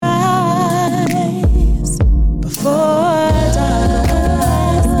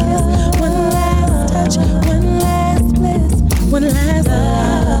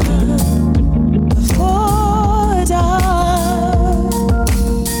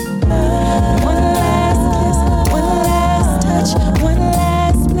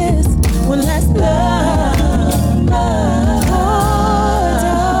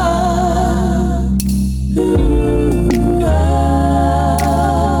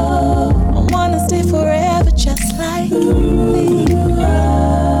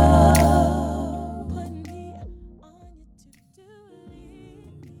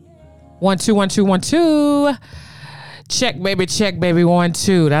1 2 1 2 1 2. Check baby 1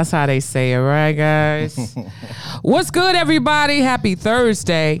 2. That's how they say it, right, guys? What's good, everybody? Happy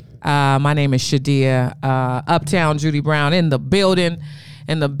Thursday. My name is Shadia. Uptown Judy Brown in the building,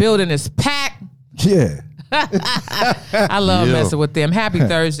 and the building is packed. Yeah. I love messing with them. Happy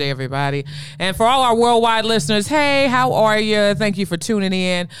Thursday, everybody. And for all our worldwide listeners, hey, how are you? Thank you for tuning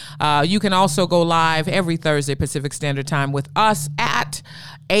in. You can also go live every Thursday Pacific Standard Time with us at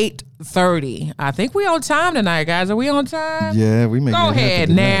 8:30. I think we on time tonight, guys. Are we on time? Yeah, we make. Go ahead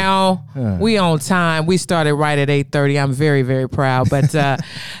now. We on time. We started right at 8:30. I'm very, very proud. But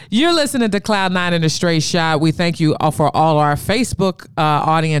you're listening to Cloud 9 in a Straight Shot. We thank you for all our Facebook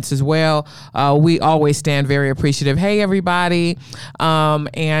audience as well. We always stand very appreciative. Hey, everybody.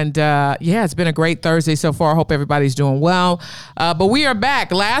 It's been a great Thursday so far. I hope everybody's doing well. But we are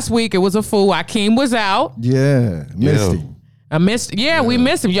back. Last week, it was a fool. Akeem was out. Yeah, missed him. We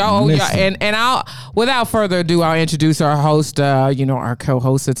missed him, y'all. And I'll, without further ado, I'll introduce our host, our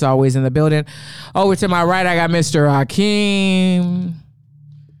co-host that's always in the building. Over to my right, I got Mr. Akeem.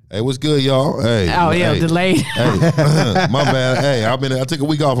 Hey, what's good, y'all? Hey. Oh, yeah, delayed. Hey, my bad. Hey, I took a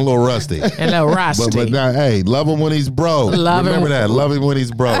week off, a little rusty. A little rusty. But now, hey, love him when he's broke. Remember that. Love him when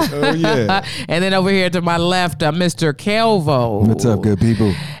he's broke. Oh, yeah. And then over here to my left, Mr. Kelvo. What's up, good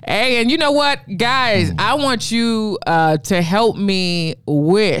people? Hey, and you know what, guys? I want you to help me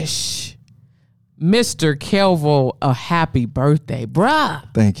wish Mr. Kelvo a happy birthday, bruh.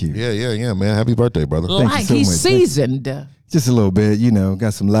 Thank you. Yeah, man. Happy birthday, brother. Thank you so he's much. seasoned. Just a little bit,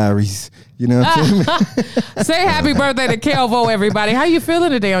 got some Larrys, what I'm saying? Say happy birthday to Kelvo, everybody. How you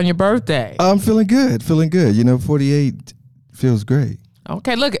feeling today on your birthday? I'm feeling good. 48 feels great.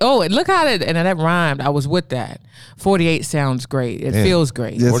 Okay, look how that rhymed. I was with that. 48 sounds great. It feels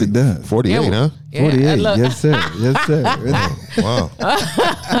great. Yes, it does. 48, huh? 48, yes, sir. Yes, sir. Wow.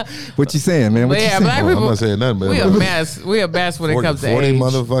 What you saying, man? What you saying? Black people, I'm not saying nothing, man. We a mess when it comes to 40 age.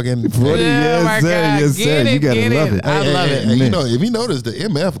 motherfucking 40, my yes, sir. God. Yes, sir. Get You it, got to get love it. it. I love it. Hey, if you notice, the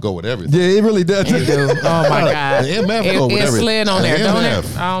MF go with everything. Yeah, it really does. It do. Oh, my God. The MF go with It everything. slid on there, The don't MF.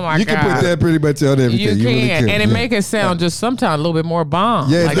 it? Oh, my You God. can put that pretty much on everything. You can. really can. And it make it sound just sometimes a little bit more bomb.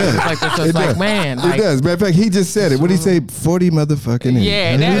 Yeah, it like, does. It's like, man. It does. Matter of fact, he just said it. What did he say? 40 motherfucking.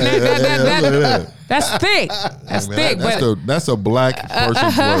 Yeah, that's thick. That's thick. That's a black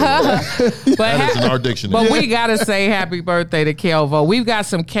person's word. That is in our dictionary. But we gotta say happy birthday to Kelvo. We've got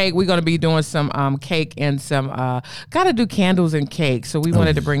some cake. We're gonna be doing some cake and some gotta do candles and cake. So we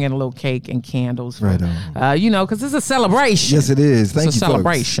wanted to bring in a little cake and candles. Right on. Because it's a celebration. Yes, it is. Thank you, It's a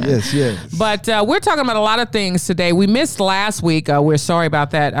celebration. Folks. Yes. But we're talking about a lot of things today. We missed last week. We're sorry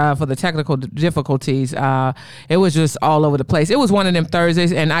about that for the technical difficulties. It was just all over the place. It was one of them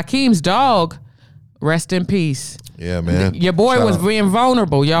Thursdays, and Akeem's dog, rest in peace. Yeah, man. Your boy was being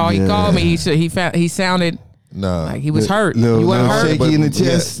vulnerable, y'all. He called me. He sounded like he was hurt. You wasn't hurt. Shaky in the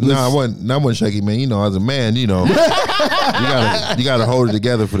chest. I wasn't shaky, man. As a man, you gotta hold it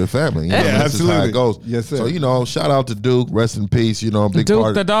together for the family. That's just how it goes. Yes, sir. So shout out to Duke, rest in peace. Big Duke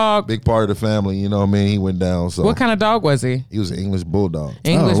part, the dog, big part of the family. You know what I mean? He went down. So what kind of dog was he? He was an English bulldog.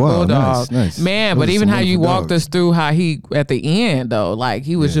 English bulldog, nice. Man. Those but are even some how you wonderful walked dogs. us through how he at the end though, like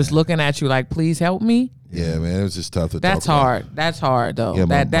he was just looking at you like, please help me. Yeah, man, it was just tough to That's talk about. hard. That's hard though. Yeah,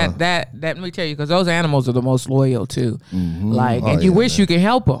 that let me tell you, because those animals are the most loyal too. Like, and Oh, you yeah, wish man. you could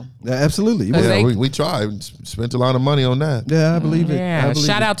help them. Yeah, absolutely. Yeah. We tried, spent a lot of money on that. Yeah, I believe it. Yeah. I believe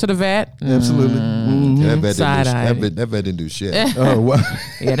Shout it. out to the vet. Absolutely. Yeah, Side-eye. that vet didn't do shit. Oh, wow.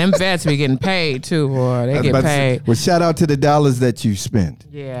 Yeah, them vets be getting paid too, boy. They get paid. Well, shout out to the dollars that you spent.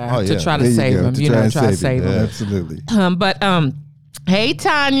 Yeah, Oh, to yeah. try to There you save go, them. Try to save them. Yeah. Absolutely. Hey,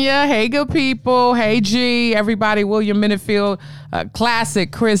 Tanya. Hey, good people. Hey, G. Everybody. William Minifield.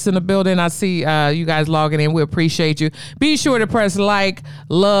 Classic. Chris in the building. I see you guys logging in. We appreciate you. Be sure to press like,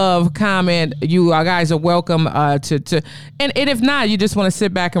 love, comment. You guys are welcome to. And if not, you just want to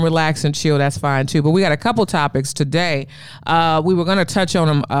sit back and relax and chill, that's fine too. But we got a couple topics today. We were going to touch on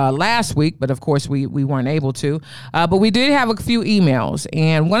them last week, but of course we weren't able to. But we did have a few emails.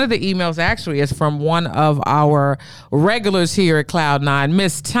 And one of the emails actually is from one of our regulars here at Cloud9,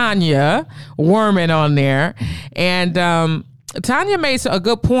 Miss Tanya Werman on there. And Tanya made a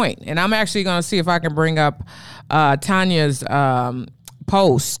good point, and I'm actually going to see if I can bring up Tanya's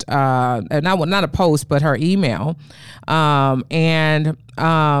post, not a post, but her email.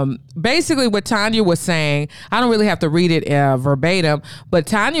 Basically what Tanya was saying, I don't really have to read it verbatim, but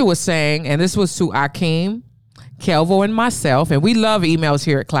Tanya was saying, and this was to Akeem, Kelvo and myself, and we love emails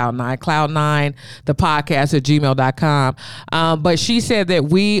here at Cloud9, Cloud9, the podcast at gmail.com. But she said that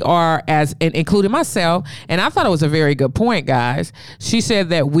we are, including myself, and I thought it was a very good point, guys. She said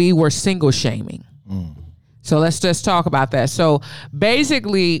that we were single shaming. So let's just talk about that. So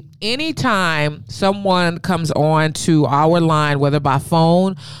basically, anytime someone comes on to our line, whether by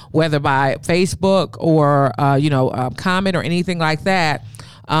phone, whether by Facebook or, comment or anything like that,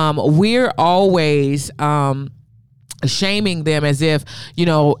 we're always shaming them as if,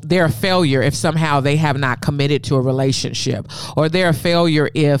 they're a failure if somehow they have not committed to a relationship, or they're a failure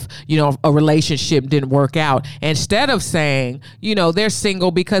if, a relationship didn't work out, instead of saying, they're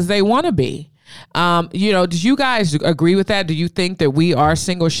single because they want to be. Did you guys agree with that? Do you think that we are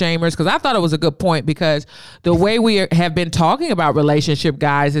single shamers? Because I thought it was a good point, because the way we have been talking about relationship,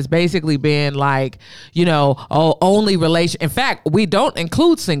 guys, has basically been like, only relation. In fact, we don't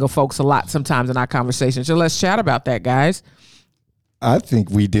include single folks a lot sometimes in our conversation. So let's chat about that, guys. I think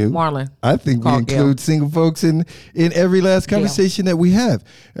we do. Marlon. I think we include single folks in every last conversation that we have.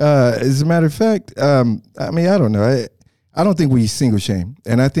 As a matter of fact, I don't know. I don't think we single shame.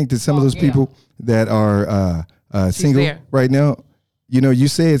 And I think that some of those people that are single right now, you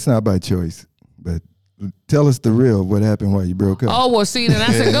say it's not by choice, but tell us the real, what happened while you broke up. Oh, well, see, then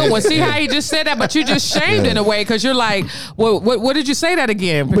that's a good one. See how you just said that, but you just shamed in a way, because you're like, well, what did you say that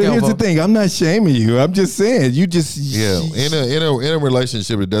again? But here's the thing. I'm not shaming you. I'm just saying you just. Yeah, in a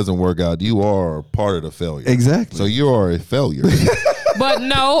relationship that doesn't work out, you are part of the failure. Exactly. So you are a failure. But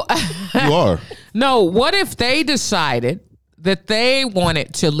no. You are. No, what if they decided that they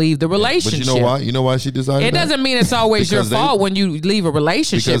wanted to leave the relationship? But you know why? You know why she decided It doesn't mean it's always your fault when you leave a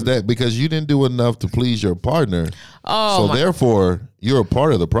relationship. Because you didn't do enough to please your partner. So therefore, you're a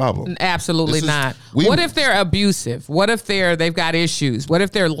part of the problem. Absolutely not. What if they're abusive? What if they've got issues? What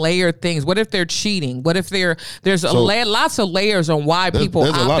if they're layered things? What if they're cheating? What if there's lots of layers on why people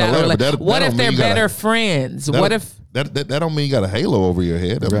opt out of relationship? What if they're better friends? What if that don't mean you got a halo over your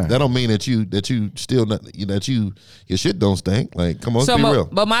head. That don't mean that you still not, that your shit don't stink. Like, come on, let's be real.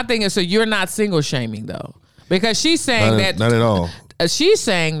 But my thing is, so you're not single shaming though, because she's saying not at all. She's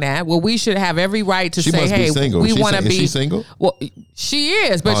saying that, well, we should have every right to say, hey, we want to be. Is she single? Well, she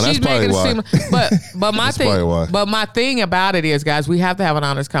is, but she's making it seem. But my thing about it is, guys, we have to have an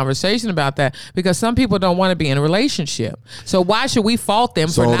honest conversation about that, because some people don't want to be in a relationship. So why should we fault them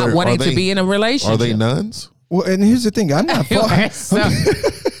for not wanting to be in a relationship? Are they nuns? Well, and here's the thing. I'm not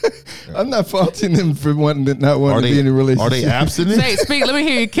I'm not faulting them for not wanting to be in a relationship. Are they abstinent? Speak. Let me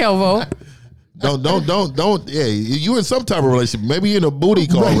hear you, Kelvo. Don't. Yeah, you in some type of relationship. Maybe you're in a booty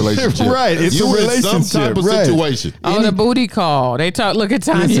call relationship. Right. It's a relationship. In some type of situation. Oh, the booty call. They talk. Look at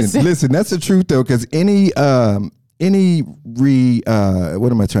Tanya. Listen. That's the truth though, because what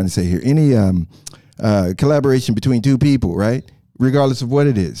am I trying to say here? Any collaboration between two people, right? Regardless of what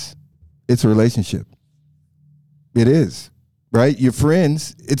it is, it's a relationship. It is. Right? Your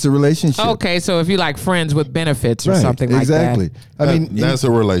friends, it's a relationship. Okay, so if you like friends with benefits or something like that. Exactly. I mean, that's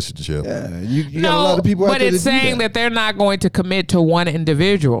a relationship. Yeah, you got a lot of people out there. But it's saying that they're not going to commit to one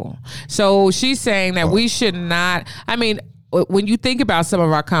individual. So she's saying that we should not, when you think about some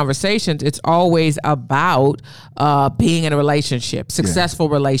of our conversations, it's always about being in a relationship, successful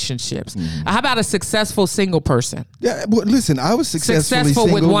relationships. Mm-hmm. How about a successful single person? Yeah, well, listen, I was successfully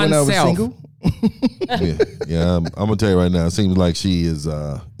single with oneself. when I was single. I'm gonna tell you right now, it seems like she is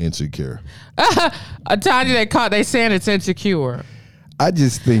insecure. Tanya, they saying it's insecure. I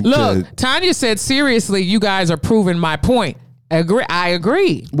just think Tanya said, seriously, you guys are proving my point. I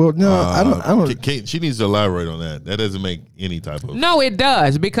agree. Well, no, I don't. She needs to elaborate on that. That doesn't make any type of. No, it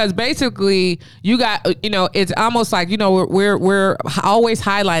does, because basically you got, it's almost like, we're always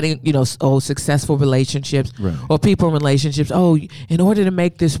highlighting, successful relationships or people in relationships. Oh, in order to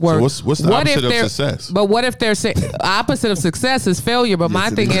make this work. So what's the opposite of success? But what if they're saying opposite of success is failure? But my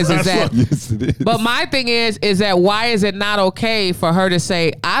thing is that. Yes, it is. But my thing is that why is it not okay for her to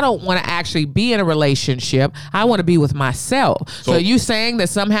say, I don't want to actually be in a relationship. I want to be with myself. So you saying that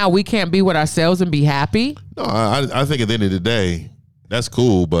somehow we can't be with ourselves and be happy? No, I think at the end of the day, that's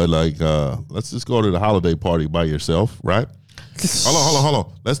cool. But let's just go to the holiday party by yourself, right? Hold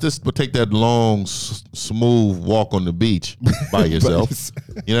on. Let's just take that long, smooth walk on the beach by yourself.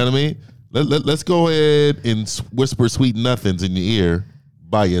 You know what I mean? Let's go ahead and whisper sweet nothings in your ear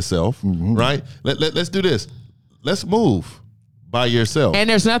by yourself, right? Let's do this. Let's move by yourself. And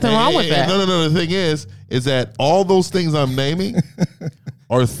there's nothing wrong with that. No. The thing is that all those things I'm naming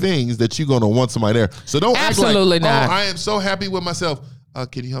are things that you're going to want somebody there. So don't Absolutely act like, not. oh, I am so happy with myself.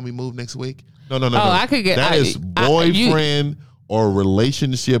 Can you help me move next week? No. I could get that is boyfriend or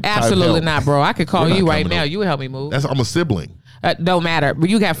relationship type Absolutely help. not, bro. I could call We're not you right coming now. over. You would help me move. I'm a sibling. Don't matter. But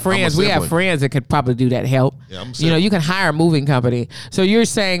you got friends. We have sibling. friends that could probably do that help. Yeah, I'm a you know, sibling. you can hire a moving company. So you're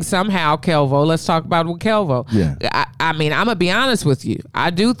saying somehow, Kelvo, let's talk about with Kelvo. Yeah. I mean, I'm going to be honest with you. I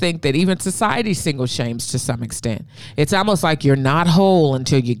do think that even society single shames to some extent. It's almost like you're not whole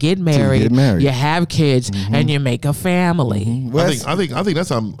until you get married, you have kids, and you make a family. Well, I think I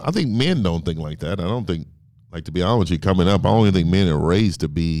think men don't think like that. I don't think, like, to be honest with you, coming up, I don't think men are raised to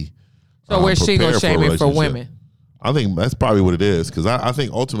be. So we're single prepared shaming for relationship. women. I think that's probably what it is, because I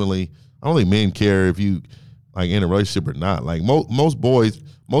think ultimately I don't think men care if you like in a relationship or not. Like most boys,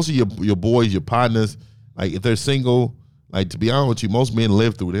 most of your boys, your partners, like if they're single, like to be honest with you, most men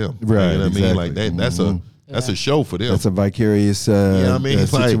live through them. Right, You know what I mean? Like exactly. that's a show for them. That's a vicarious You know what I mean?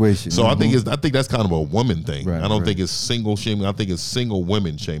 It's like- situation. so I think that's kind of a woman thing. Right, I don't right. think it's single shaming. I think it's single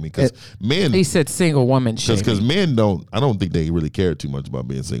women shaming, because men. He said single woman shaming. Because men I don't think they really care too much about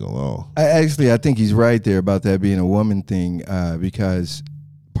being single at all. I think he's right there about that being a woman thing, because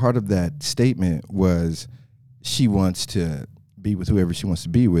part of that statement was she wants to be with whoever she wants to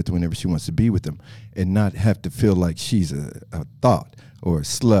be with whenever she wants to be with them, and not have to feel like she's a thought or a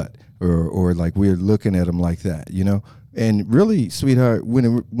slut or like we're looking at them like that, you know. And really, sweetheart,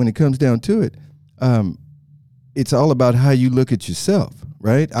 when it comes down to it, it's all about how you look at yourself,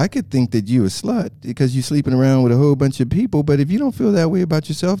 right? I could think that you a slut because you're sleeping around with a whole bunch of people, but if you don't feel that way about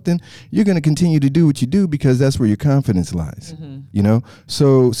yourself, then you're going to continue to do what you do because that's where your confidence lies, you know?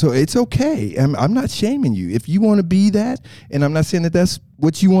 So it's okay. I'm not shaming you. If you want to be that, and I'm not saying that that's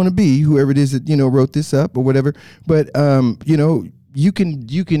what you want to be, whoever it is that, you know, wrote this up or whatever, but, you know, you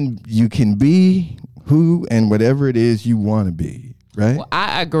can be who and whatever it is you want to be, right? Well,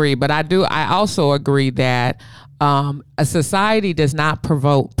 I agree, but I also agree that a society does not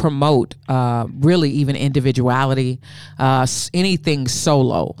promote really even individuality, anything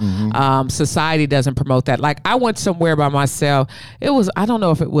solo. Society doesn't promote that. Like, I went somewhere by myself. I don't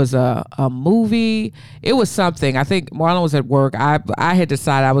know if it was a movie. It was something. I think Marlon was at work. I had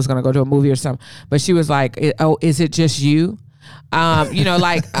decided I was going to go to a movie or something, but she was like, "Oh, is it just you?" You know,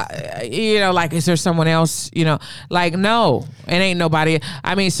 like, like, is there someone else? You know, like, no, it ain't nobody.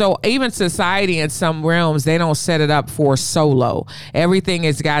 I mean, so even society in some realms, they don't set it up for solo. Everything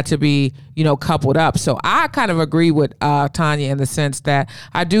has got to be, you know, coupled up. So I kind of agree with Tanya in the sense that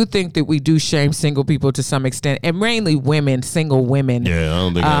I do think that we do shame single people to some extent, and mainly women, single women. Yeah, I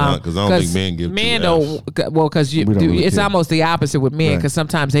don't think because I don't think men give men two don't. Well, because really it's care. almost the opposite with men, Right. because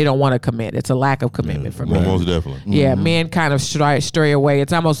sometimes they don't want to commit. It's a lack of commitment for men. Most definitely. Yeah, men kind of stray away.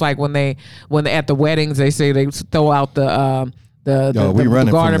 It's almost like when they at the weddings they say they throw out the we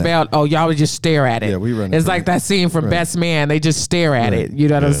running garter from that. belt. Oh, y'all would just stare at it. Yeah, we running It's from like that. that scene from Right. Best Man. They just stare at Right. it. You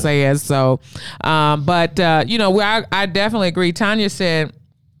know what I'm saying? So, but you know, I definitely agree. Tanya said,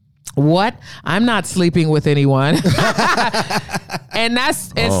 "What? I'm not sleeping with anyone." And that's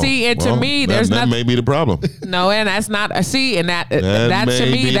to me, there's that nothing. may be the problem. No, and that's not. And that That to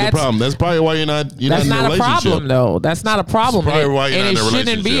may me, be the that's problem. That's probably why you're not that's in a not a relationship. problem, though. That's not a problem. That's probably why you're and not in it a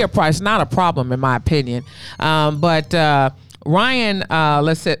shouldn't be relationship. It's not a problem, in my opinion. But Ryan,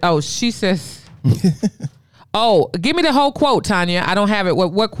 let's say, she says, oh, give me the whole quote, Tanya. I don't have it.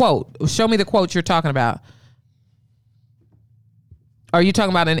 What quote? Show me the quote you're talking about. Are you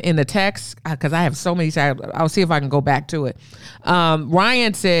talking about in the text? Because I have so many. I'll see if I can go back to it.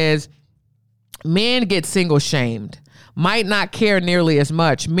 Ryan says, men get single shamed. Might not care nearly as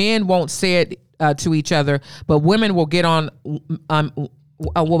much. Men won't say it to each other, but women will get on.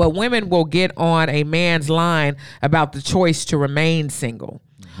 But women will get on a man's line about the choice to remain single.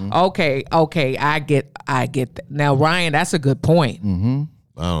 Okay, I get that. Now, Ryan, that's a good point.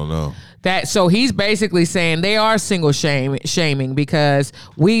 I don't know. So he's basically saying they are single shaming because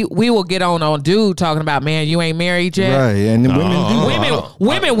we will get on dude talking about, man, you ain't married yet. Right, and then women do.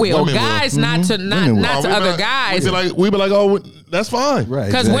 Women will. Women Guys, will. not to other guys. We be like, oh, that's fine. Right,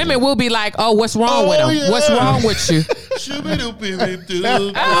 Because exactly. women will be like, oh, what's wrong with him? yeah. What's wrong with you? It's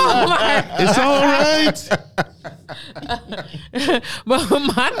all right. But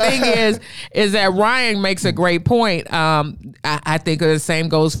my thing is that Ryan makes a great point. I think the same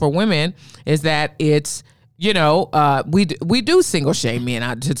goes for women, is that it's, you know, we do single shame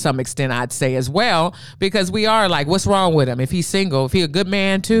men to some extent, I'd say, as well, because we are like, what's wrong with him? If he's single, if he a good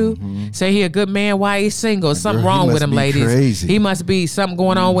man too, say he a good man, why he's single? Something Girl, he wrong with must him, be ladies. crazy. He must be something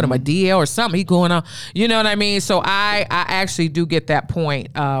going on with him, a DL or something he going on. You know what I mean? So I actually do get that point,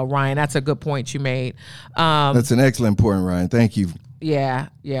 Ryan. That's a good point you made. That's an excellent point, Ryan. Thank you. Yeah.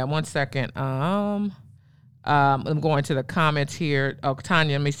 1 second. I'm going to the comments here. Oh,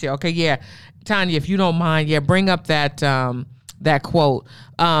 Tanya, let me see. Okay, yeah. Tanya, if you don't mind, bring up that that quote.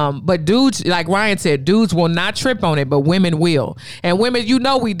 But dudes, like Ryan said, dudes will not trip on it, but women will. And women,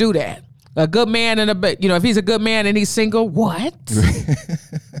 we do that. A good man if he's a good man and he's single, what?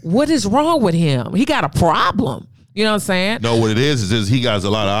 What is wrong with him? He got a problem. You know what I'm saying? No, what it is he got a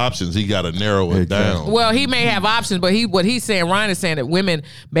lot of options. He got to narrow it down. Well, he may have options, but what he's saying, Ryan is saying that women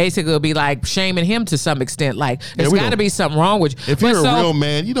basically will be like shaming him to some extent. Like, there's got to be something wrong with you. If you're a real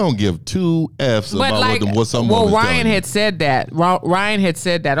man, you don't give two F's about what someone is Ryan had said that. Ryan had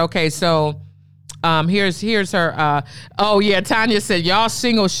said that. Okay, so here's her. Tanya said, y'all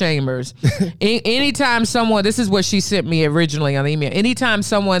single shamers. Anytime someone, this is what she sent me originally on the email. Anytime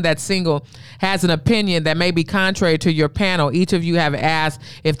someone that's single has an opinion that may be contrary to your panel, each of you have asked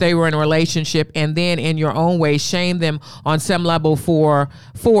if they were in a relationship and then in your own way shame them on some level for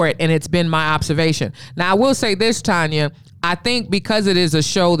it. And it's been my observation. Now, I will say this, Tanya. I think because it is a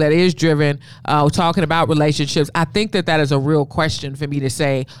show that is driven, talking about relationships, I think that is a real question for me to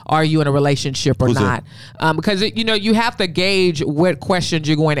say, are you in a relationship or not? Because, you have to gauge what questions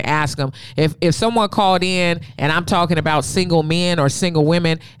you're going to ask them. If someone called in and I'm talking about single men or single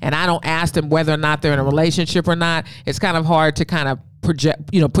women and I don't ask them whether or not they're in a relationship or not, it's kind of hard to kind of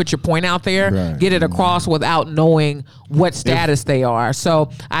project, put your point out there, get it across without knowing what status they are.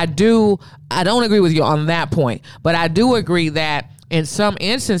 So I don't agree with you on that point, but I do agree that in some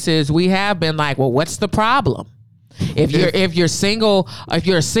instances we have been like, well, what's the problem? If you're single, if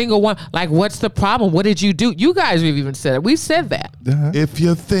you're a single one, like, what's the problem? What did you do? You guys have even said it. We've said that. If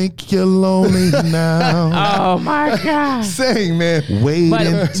you think you're lonely now. Oh my God. Sing, man. Wait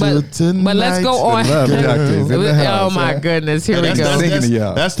until tonight. But let's go on. Oh my goodness. Here we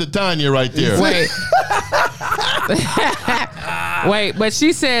go. That's the Tanya right there. Wait, but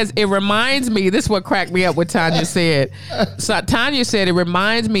she says, it reminds me, this is what cracked me up what Tanya said. So Tanya said, it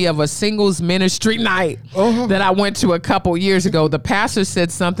reminds me of a singles ministry night that I went to a couple years ago. The pastor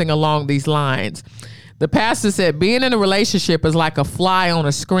said something along these lines. The pastor said, being in a relationship is like a fly on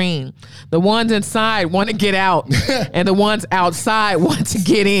a screen. The ones inside want to get out and the ones outside want to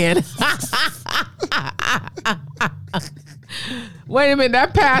get in. Wait a minute,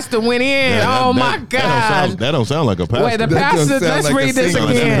 that pastor went in. My God. That don't sound like a pastor. Wait, the pastor, let's read this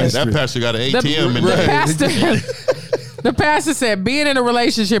again. That pastor got an ATM in there. The pastor said, being in a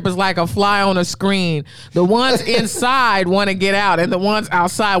relationship is like a fly on a screen. The ones inside want to get out and the ones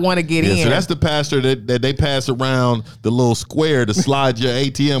outside want to get in. So that's the pastor that they pass around the little square to slide your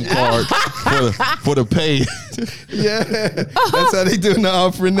ATM card for the pay. Yeah, that's how they doing the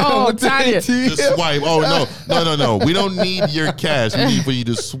offering now. Oh, Tanya. Just swipe. Oh, no. We don't need your cash. We need for you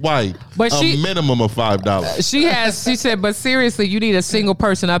to swipe minimum of $5. She said, but seriously, you need a single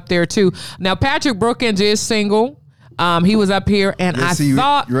person up there too. Now, Patrick Brookins is single. He was up here, and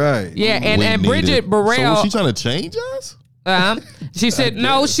right. Yeah, and Bridget Burrell. So was she trying to change us? She said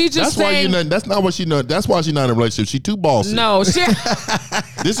no. She just saying that's not what she know. That's why she's not in a relationship. She too bossy. No,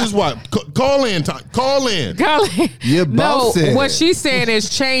 this is why. Call in. You're bossy. No, what she's saying is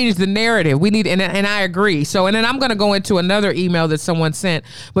change the narrative. We need, and I agree. So, and then I'm going to go into another email that someone sent.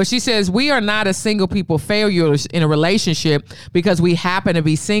 But she says we are not a single people failures in a relationship because we happen to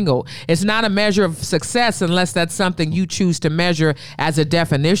be single. It's not a measure of success unless that's something you choose to measure as a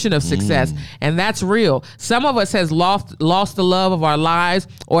definition of success, and that's real. Some of us has lost the love of our lives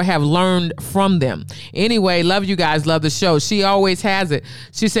or have learned from them. Anyway, love you guys, love the show. She always has it.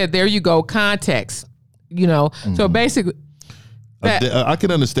 She said, there you go, context. So basically I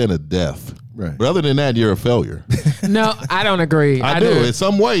can understand a death. Right. But other than that, you're a failure. No, I don't agree. I do. In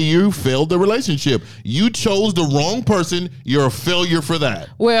some way, you failed the relationship. You chose the wrong person. You're a failure for that.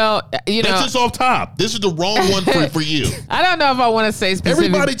 Well, That's just off top. This is the wrong one for you. I don't know if I want to say specific.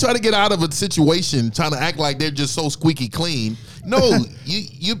 Everybody try to get out of a situation trying to act like they're just so squeaky clean. No,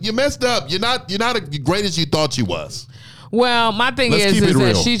 you messed up. You're not as great as you thought you was. Well, my thing is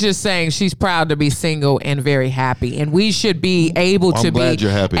that she's just saying she's proud to be single and very happy, and we should be able to be,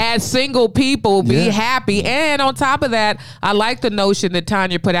 you're happy. As single people, be happy. And on top of that, I like the notion that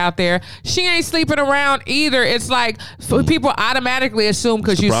Tanya put out there. She ain't sleeping around either. It's like people automatically assume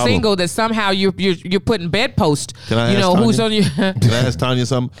because you're single that somehow you're putting bedpost. Can I ask who's Tanya? on you? Can I ask Tanya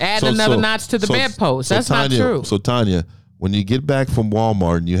something? Add another notch to the bedpost. That's Tanya, not true. So Tanya, when you get back from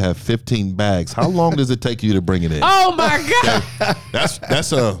Walmart and you have 15 bags, how long does it take you to bring it in? Oh my God.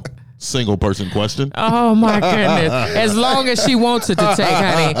 That's a single person question. Oh my goodness. As long as she wants it to take,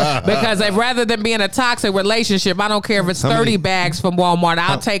 honey. Because rather than be in a toxic relationship, I don't care if it's 30 bags from Walmart.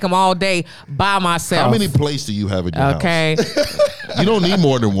 I'll take them all day by myself. How many plates do you have in your house? You don't need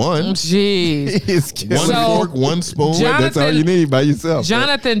more than one. Jeez. It's killing One me. fork, one spoon. That's all you need by yourself.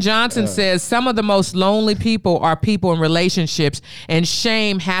 Jonathan Johnson says some of the most lonely people are people in relationships, and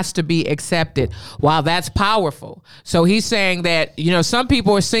shame has to be accepted. Wow, that's powerful. So he's saying that, you know, some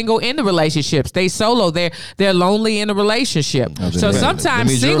people are single in the relationships. They solo. They're lonely in a relationship. So that sometimes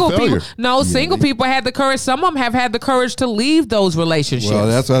means you're a single people, failure. single people had the courage. Some of them have had the courage to leave those relationships. Well,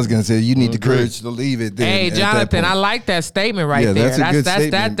 that's what I was going to say. You need the courage to leave it. Then Hey, at that Jonathan, point. I like that statement right there. That's a good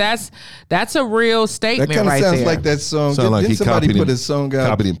statement. That's a real That statement kind of right sounds there. like that song. Sound like Didn't he somebody copied put and- a song out?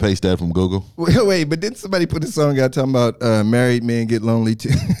 Copied and paste that from Google. Wait, but didn't somebody put a song out talking about married men get lonely too?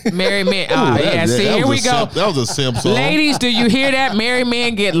 Married men. That See, was here a we go. That was a simp song. Ladies, do you hear that? Married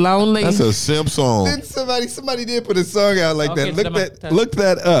men get lonely. That's a simp song. Then somebody did put a song out like Okay, that. Look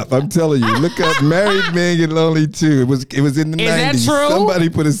that up. I'm telling you. Look up married men get lonely too. It was in the Is 90s. that true? Somebody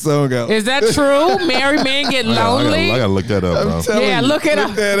put a song out. Is that true? Married men get lonely. I gotta look that up, bro. I'm telling Yeah, you, look it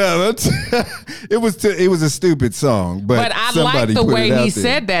up. that up. It was a stupid song, But I like somebody the put way it out he there.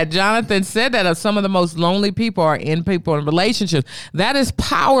 said that. Jonathan said that some of the most lonely people are in people in relationships. That is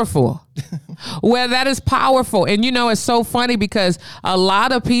powerful. Well, that is powerful. And you know, it's so funny because a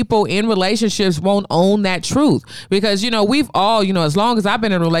lot of people in relationships won't own that truth. Because, you know, we've all, you know, as long as I've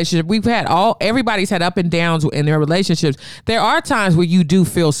been in a relationship, everybody's had up and downs in their relationships. There are times where you do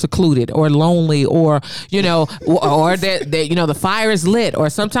feel secluded or lonely, or, you know, or that you know, the fire is lit, or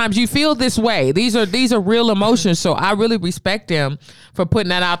sometimes you feel this way. These are real emotions. So I really respect him for putting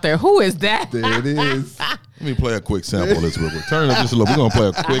that out there. Who is that? There it is. Let me play a quick sample of this real quick. Turn it up just a little. We're gonna play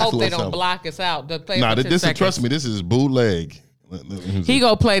a I quick hope little they don't sample. block us out. Nah, this is, trust me, this is bootleg. He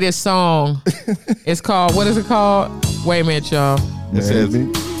gonna play this song. It's called, what is it called? Wait a minute, y'all. It says,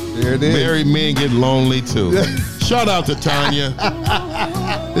 There it is. married men get lonely too. Shout out to Tanya.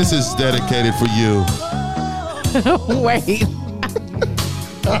 This is dedicated for you. Wait.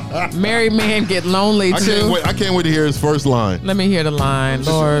 Married men get lonely too. I can't wait to hear his first line. Let me hear the line,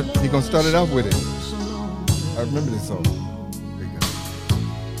 Lord. He gonna start it off with it. I remember this song. There you go.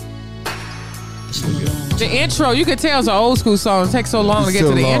 The intro, you can tell it's an old school song. It takes so long to get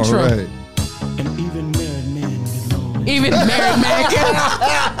to the intro. Right. And even married men get lonely. Even married men get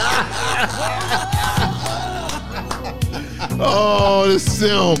Oh, this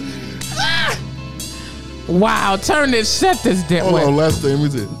simp. Wow, shut this damn Hold on, way. last thing we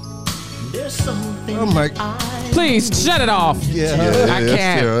did. There's something Oh my. Please shut it off. Yeah. I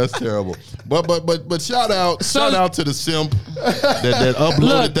can't. That's terrible. But shout out to the simp that uploaded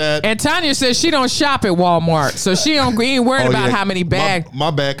Look, that. and Tanya says she don't shop at Walmart, so she ain't worried about how many bags.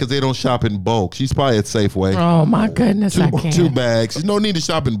 My bad, because they don't shop in bulk. She's probably at Safeway. Oh my goodness, I can't. Two bags. There's no need to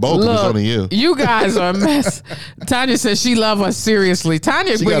shop in bulk if it's Look, only you. you guys are a mess. Tanya says she love us seriously.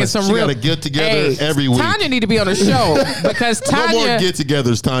 Tanya She bringing gotta- some she real. gotta get together every week. Tanya need to be on the show because No more Tanya.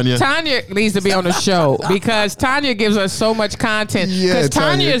 get-togethers, Tanya. Tanya needs to be on the show because Tanya gives us so much content. Yeah, Because Tanya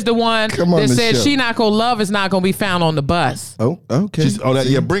Tanya, is the one come on that the said show. she not gonna love is not gonna be found on the bus. Oh, okay.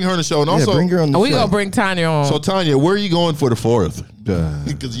 Bring her on the show. And Yeah, also, bring her on the We show. gonna bring Tanya on. so Tanya, where are you going for the 4th?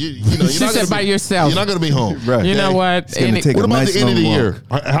 Because you know, She said by yourself. You're not going to be home. Right. you know what? It's gonna Any- take What a about nice the end of the long year?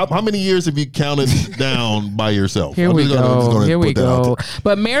 How many years have you counted down by yourself? Here I'm we just gonna go. put that out Go. there.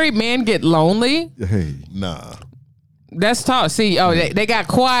 But married men get lonely. Hey. Nah. That's talk. See, they got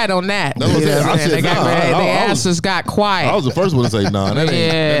quiet on that. That was You know it. what I'm I saying? said, They got nah, the I was- answers got quiet. I was the first one to say, nah, that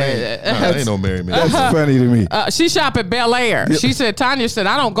Yeah. ain't no married man. That's funny to me. She shop at Bel Air. She said, Tanya said,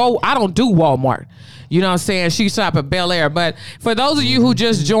 I don't do Walmart. You know what I'm saying? She shop at Bel Air. But for those of you who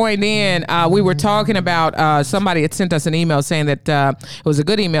just joined in, we were talking about somebody had sent us an email saying that it was a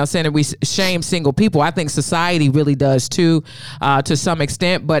good email saying that we shame single people. I think society really does too, to some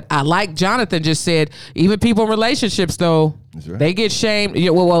extent. But I like Jonathan just said, even people in relationships though, right. they get shamed.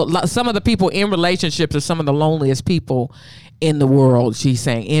 Well, some of the people in relationships are some of the loneliest people in the world. She's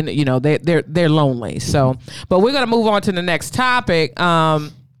saying, they're lonely. So, but we're gonna move on to the next topic.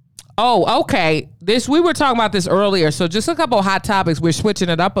 Oh, okay. We were talking about this earlier. So just a couple of hot topics. We're switching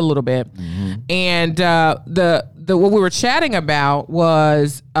it up a little bit. Mm-hmm. And what we were chatting about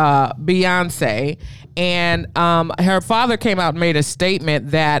was Beyonce, and her father came out and made a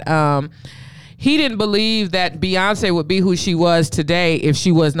statement that he didn't believe that Beyonce would be who she was today if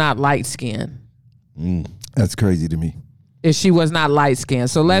she was not light skinned. That's crazy to me. If she was not light skinned.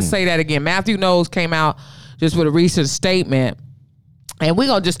 So let's say that again. Matthew Knowles came out just with a recent statement. And we're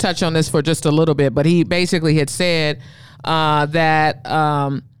going to just touch on this for just a little bit, but he basically had said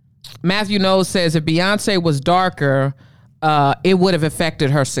that Matthew Knowles says if Beyonce was darker, it would have affected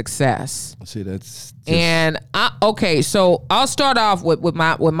her success. See, that's just, And so I'll start off with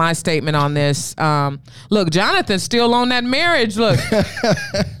my statement on this. Look, Jonathan's still on that marriage. Look.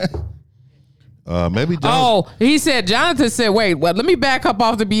 Maybe. He said. Jonathan said, "Wait, well, let me back up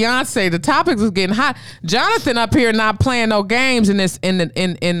off the Beyonce. The topics was getting hot. Jonathan up here not playing no games in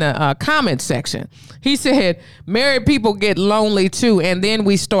the comment section. He said, married people get lonely too, and then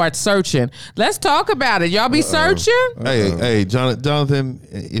we start searching. Let's talk about it. Y'all be searching? Hey, Jonathan,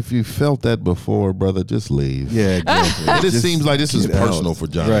 if you felt that before, brother, just leave. yeah. Exactly. It seems like this is get out. personal for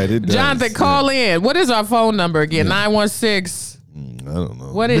Jonathan. Right. It does. Jonathan, call in. What is our phone number again? 916. I don't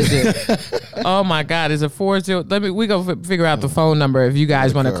know. What is it? Oh my God! Is it 40? We go figure out the phone number if you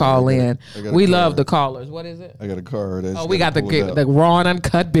guys want to call in. We love the callers. What is it? I got a card. We got the raw and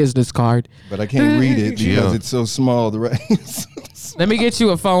uncut business card. But I can't read it because it's so small. Let me get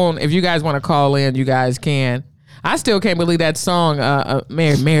you a phone. If you guys want to call in, you guys can. I still can't believe that song.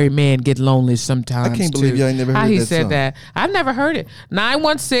 Married men get lonely sometimes. I can't believe y'all never heard how he that said song. that. I've never heard it.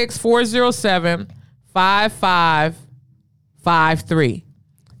 916-407-5553.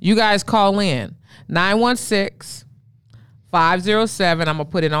 You guys call in 916-507. I'm gonna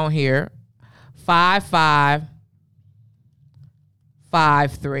put it on here.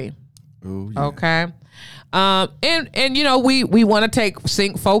 5553. Oh, yeah. Okay. And you know, we want to take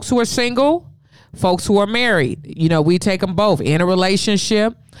folks who are single, folks who are married. You know, we take them both in a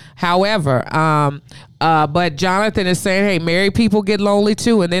relationship. However, but Jonathan is saying, hey, married people get lonely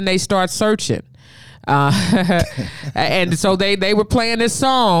too, and then they start searching. And so they were playing this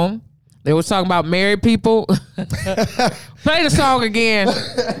song. They were talking about married people. Play the song again.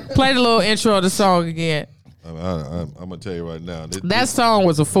 Play the little intro of the song again. I'm gonna tell you right now. That song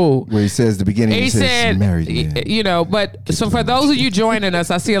was a fool. Where he says the beginning, he says said, married man. you know, but so for those of you joining us,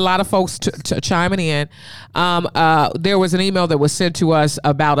 I see a lot of folks chiming in. There was an email that was sent to us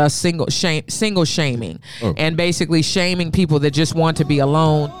about us single shaming, and basically shaming people that just want to be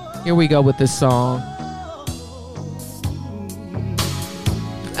alone. Here we go with this song.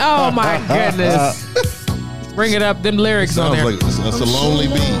 Oh my goodness. Bring it up, them lyrics on Sounds there. like that's a lonely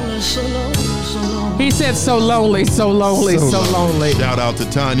beat. He said so lonely, so lonely, so lonely. Shout out to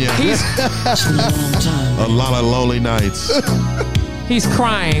Tanya. He's A lot of lonely nights. he's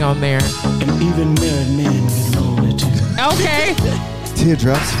crying on there. And even married men get lonely too. Okay.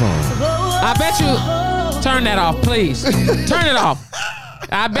 Teardrops fall. I bet you turn that off, please. Turn it off.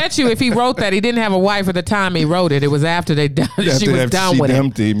 I bet you if he wrote that, he didn't have a wife at the time he wrote it. It was after she was done with him.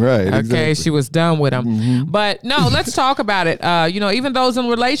 Right. Okay, Exactly. she was done with him. But no, let's talk about it. You know, even those in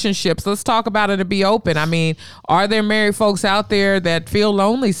relationships, let's talk about it and be open. I mean, are there married folks out there that feel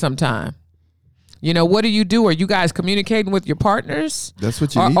lonely sometime? You know, what do you do? Are you guys communicating with your partners? That's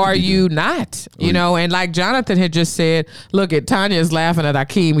what you or need to are be you doing. not? You know, and like Jonathan had just said, look at Tanya's laughing at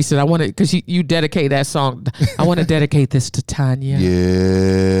Akeem. He said, I want to, because you dedicate that song. I want to dedicate this to Tanya.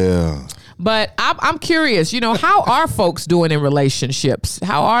 Yeah. But I'm curious, you know, how are folks doing in relationships?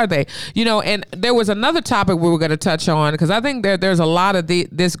 How are they? You know, and there was another topic we were going to touch on because I think there's a lot of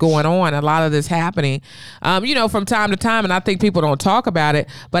this going on, a lot of this happening, you know, from time to time. And I think people don't talk about it.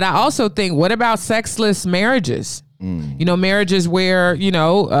 But I also think, what about sexless marriages? You know, marriages where,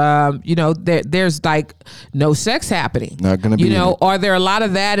 there's like no sex happening. Not gonna be. You know, are there a lot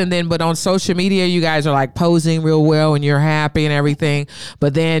of that? And then, but on social media, you guys are like posing real well and you're happy and everything.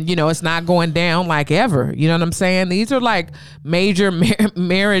 But then, you know, it's not going down like ever. You know what I'm saying? These are like major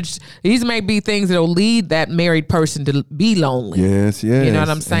marriage. These may be things that'll lead that married person to be lonely. Yes. You know what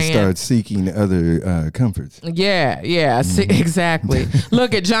I'm saying? And start seeking other comforts. Yeah. See, exactly.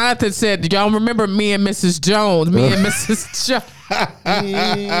 Look at Jonathan said, y'all remember me and Mrs. Jones? Me and Mrs. Jones.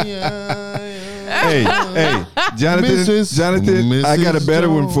 Hey, Jonathan, Mrs. I got a better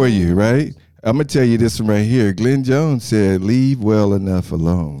one for you, right? I'm gonna tell you this one right here. Glenn Jones said, "Leave well enough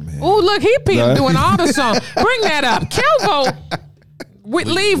alone, man." Oh, look, he Right. doing all the songs. Bring that up. Kelvo,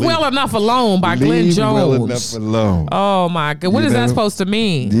 Leave Well Enough Alone by Glenn Leave Jones. well enough alone. Oh my God. What You is that know? supposed to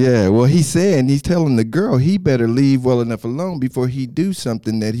mean? Yeah, well, he's telling the girl he better leave well enough alone before he do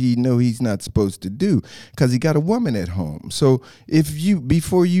something that he know he's not supposed to do because he got a woman at home. So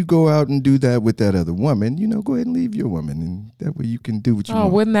before you go out and do that with that other woman, you know, go ahead and leave your woman, and that way you can do what you Oh,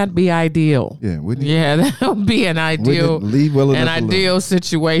 want. wouldn't that be ideal? Yeah, wouldn't it? Yeah, that would be an ideal, Leave well an enough alone. ideal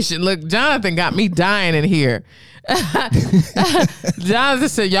situation. Look, Jonathan got me dying in here. Jonathan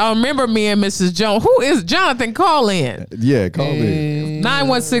said, y'all remember me and Mrs. Jones? Who is Jonathan? Call in. Yeah, call in.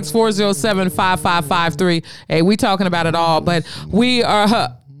 916-407-5553. Hey, we talking about it all, but we are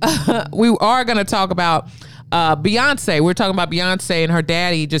going to talk about Beyonce, we're talking about Beyonce, and her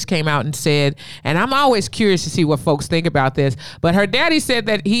daddy just came out and said, and I'm always curious to see what folks think about this, but her daddy said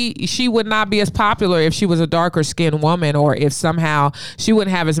that she would not be as popular if she was a darker skinned woman, or if somehow she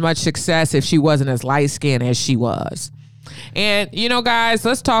wouldn't have as much success if she wasn't as light skinned as she was. And guys,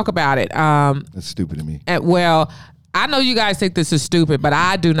 let's talk about it. That's stupid to me. Well, I know you guys think this is stupid, but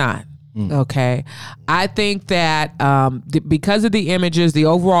I do not. Okay. I think that because of the images, the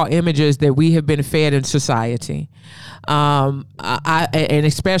overall images that we have been fed in society, and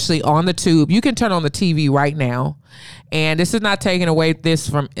especially on the tube, you can turn on the TV right now, and this is not taking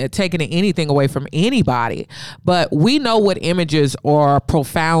anything away from anybody, but we know what images are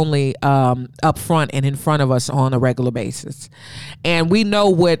profoundly up front and in front of us on a regular basis, and we know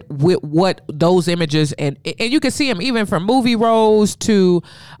what those images, and you can see them even from movie roles to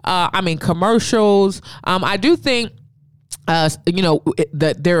commercials. I do think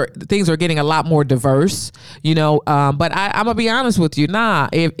that things are getting a lot more diverse, but I'm gonna be honest with you.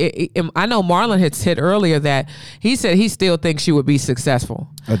 If I know Marlon had said earlier that he said he still thinks she would be successful.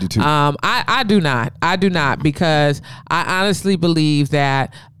 I do too. I do not, because I honestly believe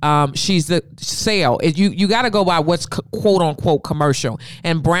that she's the sale. You got to go by what's quote unquote commercial,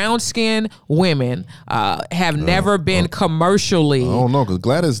 and brown skinned women have never been commercially. I don't know, because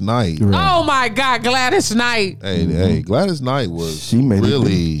Gladys Knight. Right. Oh my God, Gladys Knight. Hey, Gladys Knight was she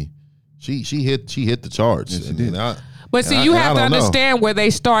hit the charts. Yes, she did. But see, you have to understand where they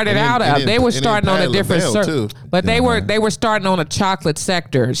started out of. They were starting on a different sector, but they were starting on a chocolate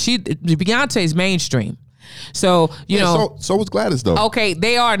sector. Beyonce's mainstream. So so was Gladys though. Okay,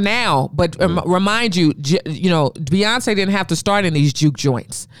 they are now, but remind you, Beyonce didn't have to start in these juke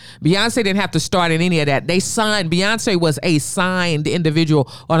joints. Beyonce didn't have to start in any of that. Beyonce was a signed individual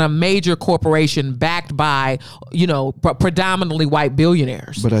on a major corporation backed by predominantly white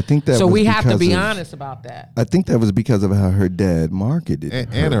billionaires. But I think that so was we have to be honest about that. I think that was because of how her dad marketed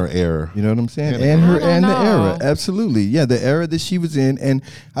and her era. You know what I'm saying? And the era, absolutely, yeah, the era that she was in. And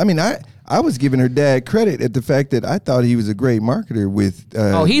I mean, I was giving her dad credit at the fact that I thought he was a great marketer with...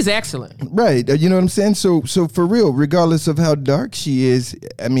 he's excellent. Right. You know what I'm saying? So for real, regardless of how dark she is,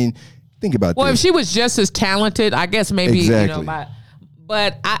 I mean, think about Well, this. if she was just as talented, I guess maybe, exactly.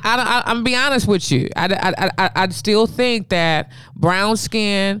 But I'm be honest with you. I still think that brown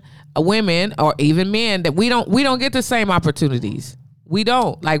skinned women, or even men, that we don't get the same opportunities. We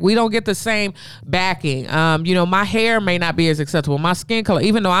don't get the same backing. My hair may not be as acceptable. My skin color,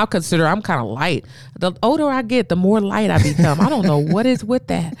 even though I'm kind of light. The older I get, the more light I become. I don't know what is with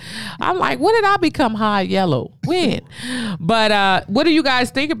that. I'm like, when did I become high yellow? When? But what do you guys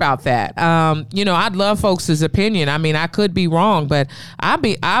think about that? I'd love folks' opinion. I mean, I could be wrong, but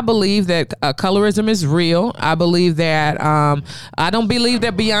I believe that colorism is real. I believe that I don't believe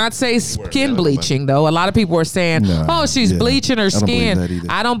that Beyonce's skin bleaching, though. A lot of people are saying, she's bleaching her skin.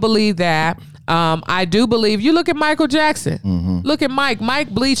 I don't believe that. I do believe, you look at Michael Jackson. Mm-hmm. Look at Mike. Mike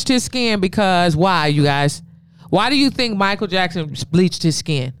bleached his skin because why, you guys? Why do you think Michael Jackson bleached his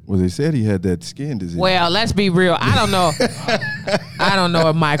skin? Well, they said he had that skin disease. Well, let's be real. I don't know. I don't know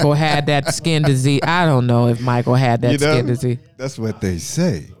if Michael had that skin disease. I don't know if Michael had that skin disease. That's what they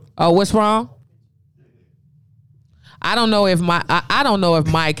say. Oh, what's wrong? I don't know if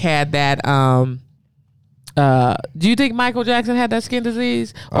Mike had that. Do you think Michael Jackson had that skin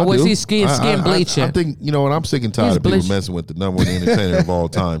disease, or was he skin bleaching? I think what, I'm sick and tired of people messing with the number one entertainer of all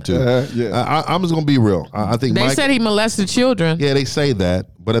time too. I'm just gonna be real. I think they said he molested children. Yeah, they say that,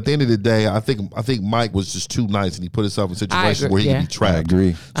 but at the end of the day, I think Mike was just too nice, and he put himself in situations where he could be trapped. I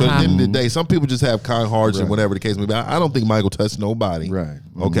agree. So at the end of the day, some people just have kind hearts and whatever the case may be. I don't think Michael touched nobody. Right.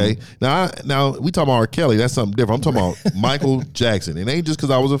 Okay. Now we talking about R. Kelly. That's something different. I'm talking about Michael Jackson. It ain't just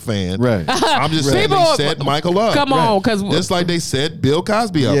because I was a fan. Right. I'm just saying they set Michael up. Come on, because just like they set Bill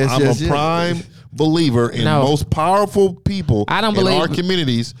Cosby up. I'm a prime believer in most powerful people in our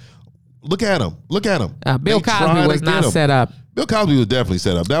communities. Look at him. Bill Cosby was not set up. Bill Cosby was definitely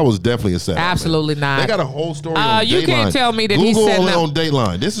set up. That was definitely a setup. Absolutely not. They got a whole story on Dateline. You can't tell me that Google he said on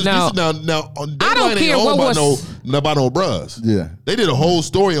Dateline. This is now on Dateline. I don't care what was about no bros. Yeah. They did a whole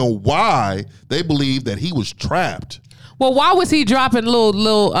story on why they believe that he was trapped. Well, why was he dropping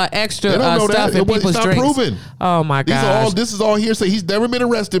little extra stuff in people's drinks? Proven. Oh my God! This is all hearsay. He's never been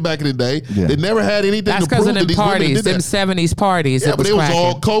arrested back in the day. Yeah. They never had anything to prove that these women did that. Them 70s parties. Yeah, but it was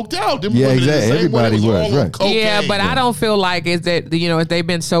all coked out. Them exactly. Everybody was right. Yeah, but I don't feel like is that if they've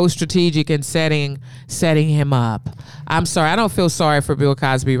been so strategic in setting him up. I'm sorry, I don't feel sorry for Bill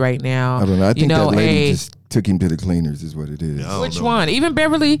Cosby right now. I don't know. I think that lady just took him to the cleaners, is what it is. I don't Which know. one? Even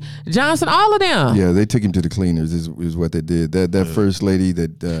Beverly Johnson, all of them. Yeah, they took him to the cleaners, is what they did. That first lady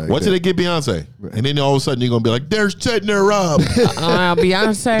that. What did they get Beyonce? And then all of a sudden you're gonna be like, "They're setting her up.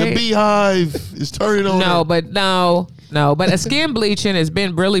 Beyonce. The Beehive is turning on." No, her. but but skin bleaching has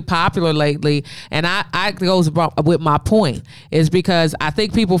been really popular lately, and I goes with my point is because I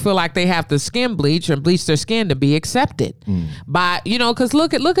think people feel like they have to skin bleach and bleach their skin to be accepted by because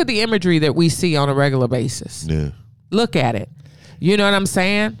look at the imagery that we see on a regular basis. Yeah. Look at it. You know what I'm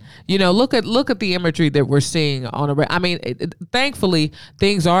saying? Look at the imagery that we're seeing on I mean, thankfully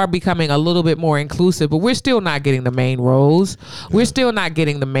things are becoming a little bit more inclusive, but we're still not getting the main roles. Yeah. We're still not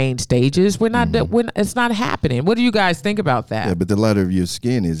getting the main stages. We're not. It's not happening. What do you guys think about that? Yeah, but the light of your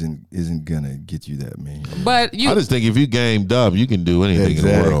skin isn't gonna get you that, man. But I just think if you gamed up, you can do anything in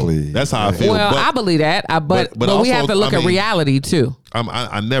the world. That's how I feel. Well, I believe that, but we have to look at reality too. I'm not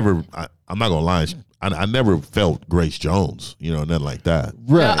gonna lie. I never felt Grace Jones, nothing like that.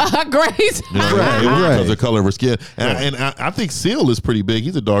 Right. Grace. Right. Because of the color of her skin. And I think Seal is pretty big.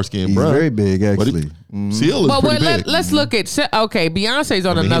 He's a dark-skinned brother. He's very big, actually. Seal is pretty big. Let's look at, Beyonce's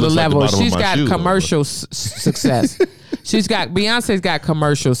on another level. She's got commercial success. Beyonce's got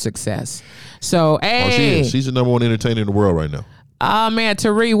commercial success. So, hey. Oh, she is. She's the number one entertainer in the world right now. Oh, man,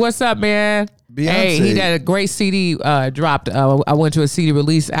 Tariq, what's up, man? Beyonce. Hey, he got a great CD dropped. I went to a CD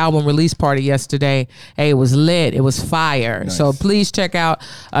album release party yesterday. Hey, it was lit. It was fire. Nice. So please check out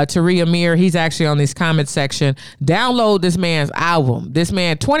Tariq Amir. He's actually on this comment section. Download this man's album. This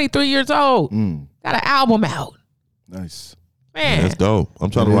man, 23 years old, got an album out. Nice. Man. Yeah, that's dope. I'm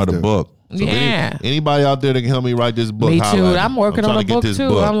trying to write a book. So anybody out there that can help me write this book? Me too. I'm working on a book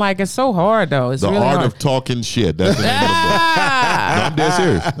too. I'm like, it's so hard though. It's The really Art hard. of Talking Shit. That's the name of the book. No, I'm dead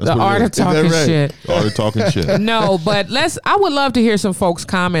serious. That's The Art of Talking Shit. The Art of Talking Shit. No, but I would love to hear some folks'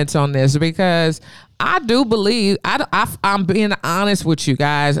 comments on this because I do believe I'm being honest with you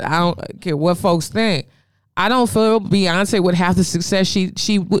guys. I don't care what folks think. I don't feel Beyonce would have the success she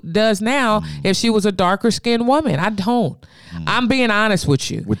does now if she was a darker skinned woman. I don't. I'm being honest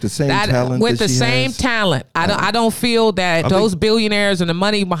with you. With the same talent. With the same talent. I don't feel that those billionaires and the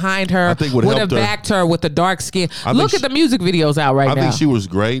money behind her would have backed her with the dark skin. Look at the music videos out right now. I think she was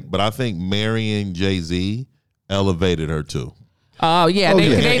great, but I think marrying Jay-Z elevated her too. Oh yeah,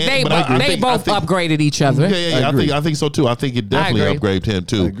 they both upgraded each other. Yeah. I think so too. I think it definitely upgraded him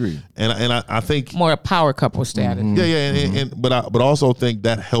too. I agree. And I think more a power couple status. But I also think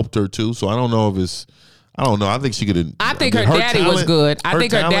that helped her too. So I don't know if it's. I don't know. I think she could have. I think her daddy was good. I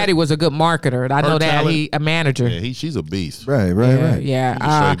think her daddy was a good marketer. I know that he a manager. Yeah, she's a beast. Right.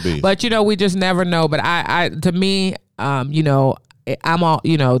 Yeah. But we just never know. But to me, I'm all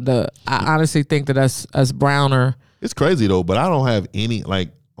I honestly think that us browner. It's crazy though, but I don't have any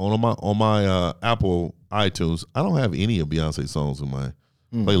on my Apple iTunes. I don't have any of Beyonce songs in my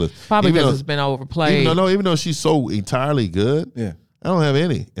playlist. Probably because it's been overplayed. Even though she's so entirely good. Yeah. I don't have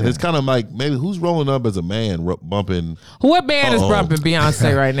any. And it's kind of like maybe who's rolling up as a man bumping. What band is bumping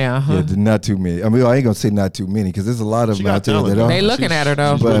Beyonce right now? Huh? Yeah, not too many. I mean, I ain't going to say not too many because there's a lot of them out there that are. They looking at her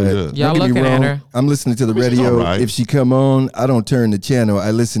though. But y'all looking at her. I'm listening to the radio. Right. If she come on, I don't turn the channel.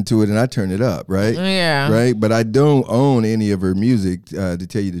 I listen to it and I turn it up, right? Yeah. Right? But I don't own any of her music, to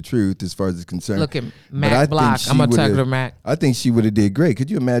tell you the truth, as far as it's concerned. Look at Mac Block. I'm going to tug her Mac. I think she would have did great.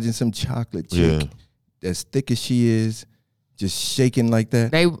 Could you imagine some chocolate chick as thick as she is? Just shaking like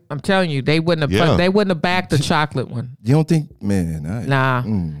that. I'm telling you, they wouldn't have backed the chocolate one. You don't think, man? Nah.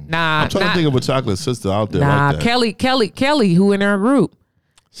 I'm trying to think of a chocolate sister out there like that. Kelly, who in her group?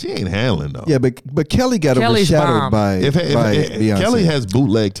 She ain't handling though. Yeah, but Kelly got overshadowed by Beyonce. Kelly has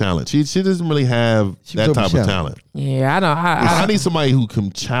bootleg talent. She doesn't really have that type of talent. Yeah, I don't. I need somebody who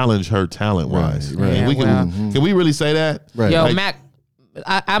can challenge her talent wise. Right. Yeah, can we really say that? Right. Yo, Mac.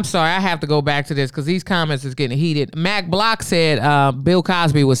 I'm sorry, I have to go back to this because these comments is getting heated. Mac Block said Bill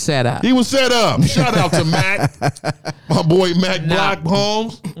Cosby was set up. He was set up. Shout out to Mac, my boy Mac Block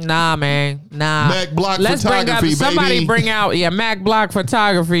Holmes. Nah, man, nah. Mac Block Photography, somebody bring out Mac Block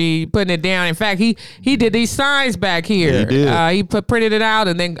Photography, putting it down. In fact, he did these signs back here. Yeah, he did. He printed it out,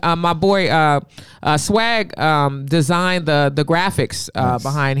 and then my boy Swag designed the graphics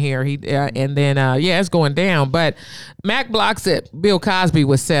behind here. It's going down. But Mac Block said Bill Cosby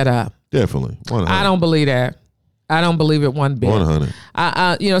was set up. Definitely. 100. I don't believe that. I don't believe it one bit.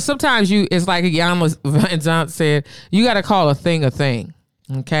 100. Sometimes it's like Iyanla Vanzant said, you got to call a thing.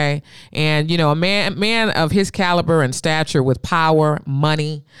 Okay. And, a man of his caliber and stature with power,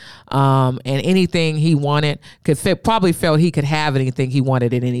 money, and anything he wanted probably felt he could have anything he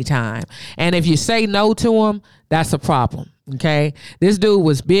wanted at any time. And if you say no to him, that's a problem. Okay, this dude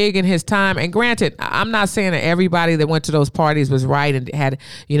was big in his time, and granted, I'm not saying that everybody that went to those parties was right and had,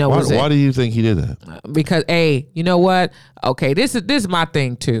 Why do you think he did that? Because, hey, you know what? Okay, this is my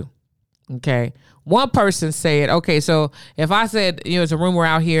thing too. Okay, one person said, okay, so if I said, it's a rumor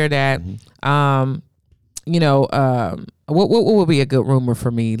out here that, what would be a good rumor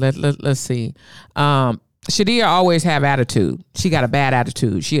for me? Let's see. Shadia always have attitude. She got a bad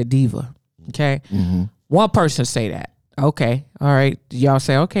attitude. She a diva. Okay, one person say that. Okay, all right. Y'all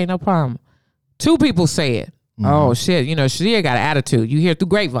say, okay, no problem. Two people say it. Oh, shit. Shadia got an attitude. You hear through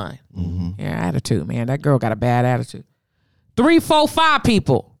grapevine. Yeah, attitude, man. That girl got a bad attitude. 3, 4, 5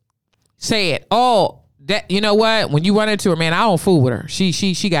 people say it. Oh, that, you know what? When you run into her, man, I don't fool with her.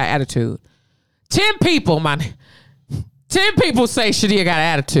 She got attitude. 10 people, man. 10 people say Shadia got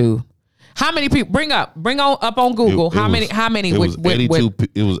attitude. How many people? Bring up on Google. How many? It was 82.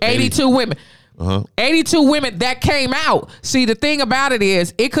 It was 82 women. 82 women that came out. See, the thing about it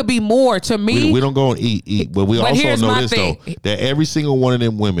is, it could be more to me. We don't go and eat, but we also know this though, that every single one of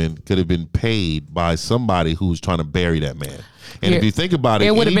them women could have been paid by somebody who's trying to bury that man. And if you think about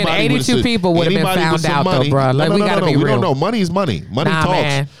it, would have been 82 people would have been found out though, bro. We gotta be real. We don't know. Money is money. Money talks.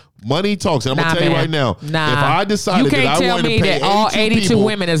 Man. Money talks, and I'm gonna tell you right now. If I decided that I wanted to pay that all 82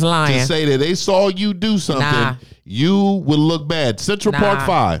 women is lying to say that they saw you do something, you would look bad. Central Park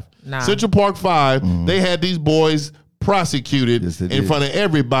 5. Central Park 5, they had these boys prosecuted in front of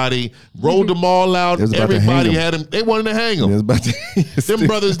everybody, rolled them all out. Everybody had them. They wanted to hang them. Them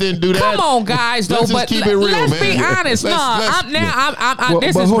brothers didn't do that. Come on, guys, though. Let's but keep it real, let's man. be honest.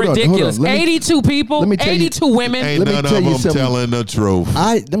 This is hold ridiculous. on. 82 people, 82 women. Ain't none of them telling the truth.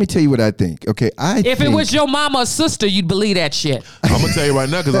 Let me tell you what I think. Okay, if it was your mama or sister, you'd believe that shit. I'm gonna tell you right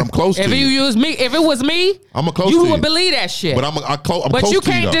now because I'm close to you. If it was me, I'm close you to you. would believe that shit. But I'm close. But you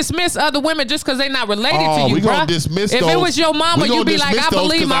can't dismiss other women just because they're not related to you, we bro. gonna dismiss if those. it was your mama, you'd be like, I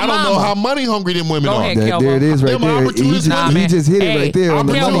believe my mama. I don't know how money hungry them women are. There it is right there. He just hit it right there on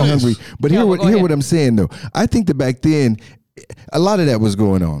the money hungry. But hear what I'm saying though. I think that back then, a lot of that was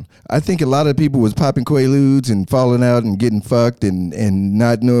going on. I think a lot of people was popping Quaaludes and falling out and getting fucked and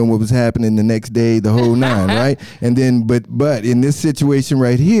not knowing what was happening the next day, the whole nine, right? And then, but in this situation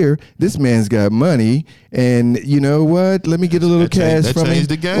right here, this man's got money, and you know what? Let me get a little cash from him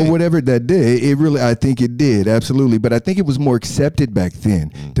or whatever that did. It really, I think it did, absolutely. But I think it was more accepted back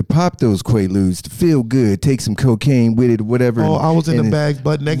then to pop those Quaaludes, to feel good, take some cocaine with it, whatever. Oh, I was in the bag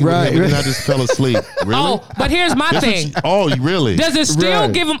butt naked, right, and I just fell asleep. Really? Oh, but here's my thing. Really? Does it still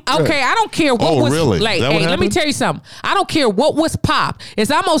give him? Okay, I don't care what was really? like. Hey, let me tell you something. I don't care what was popped.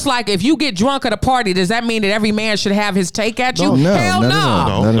 It's almost like if you get drunk at a party, does that mean that every man should have his take at you? No, Hell no.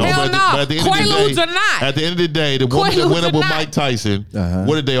 Hell no. Quaaludes are not. At the end of the day, the woman that went up with Mike Tyson,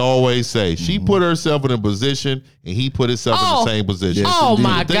 what did they always say? She put herself in a position, and he put himself in the same position. Oh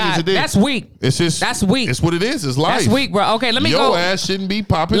my God, that's weak. It's just that's weak. It's what it is. It's life. That's weak, bro. Okay, let me go. Your ass shouldn't be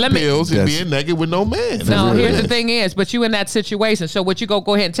popping pills and being naked with no man. No, here's the thing is, but you in that situation, so would you go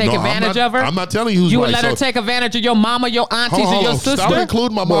ahead and take advantage of her? I'm not telling you who's you right. would let her take advantage of your mama, your aunties, and your sister? Stop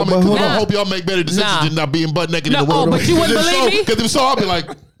including my mama because I hope y'all make better decisions than not being butt naked in the room. Oh, but you wouldn't believe me? Because if so, I'll be like,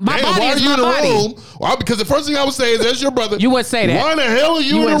 my damn, body why are is you my in the body. room? Well, because the first thing I would say is, that's your brother. You would say that. Why the hell are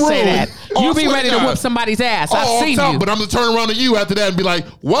you in the room? Say that. You be ready to whoop somebody's ass. I've seen you. But I'm going to turn around to you after that and be like,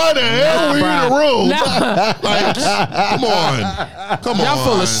 why the hell are you in the room? Like, come on. Y'all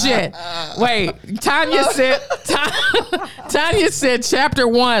full of shit. Wait, Tanya said chapter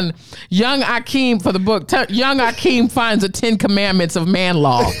 1, Young Akeem for the book. Young Akeem finds the 10 commandments of man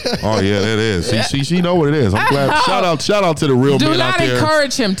law. Oh yeah, that is. She know what it is. I'm glad. Shout out to the real men out there. Do not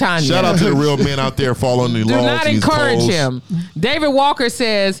encourage him, Tanya. Shout out to the real men out there following the laws. Do not encourage him. David Walker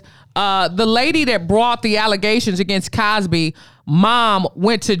says the lady that brought the allegations against Cosby, mom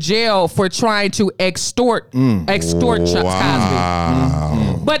went to jail for trying to extort Cosby.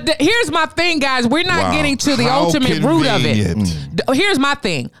 But here's my thing, guys. We're not getting to the ultimate root of it. Here's my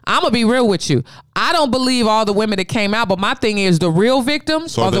thing. I'm going to be real with you. I don't believe all the women that came out, but my thing is the real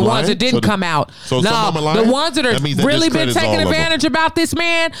victims are the ones that didn't come out. So no, the ones that are really been taking advantage about this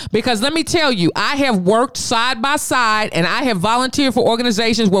man, because let me tell you, I have worked side by side and I have volunteered for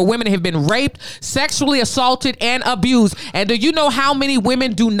organizations where women have been raped, sexually assaulted, and abused. And do you know how many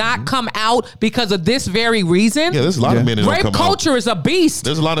women do not come out because of this very reason? Yeah, there's a lot of men that don't come out. Rape culture is a beast.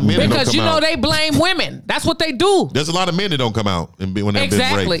 There's a lot of men that don't come out. Because you know they blame women. That's what they do. There's a lot of men that don't come out when they've been raped.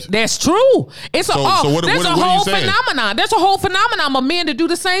 Exactly. That's true. It's there's a whole phenomenon. There's a whole phenomenon of men to do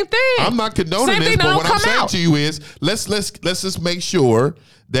the same thing. I'm not condoning this, but what I'm saying to you is let's just make sure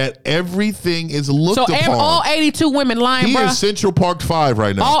that everything is looked So upon. all 82 women lying, He bro. is Central Park 5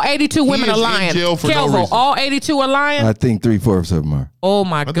 right now. All 82 women He are is in lying. jail for no Kelvo, reason. all 82 are lying. I think 3/4 of them are. Oh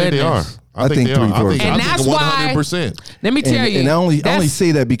my I think goodness. they are. I think they are. 3/4. And I that's think why- 100%. Let me tell you. And I only that's-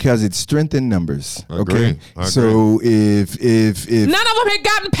 say that because it's strength in numbers. I agree. Okay, I so if none of them had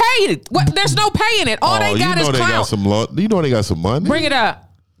gotten paid. What? There's no paying it. All they got is they got clout. some you know they got some money. Bring it up.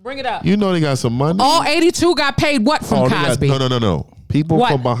 Bring it up. You know they got some money. All 82 got paid what from Oh, they got- Cosby? no. People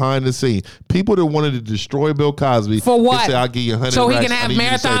What? from behind the scene. People that wanted to destroy Bill Cosby. For what? They say, I'll give you 100 So he racks. can I have need you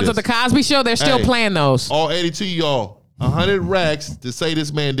to say marathons of this. the Cosby Show. They're still Hey. playing those. All 82 of y'all, 100 racks to say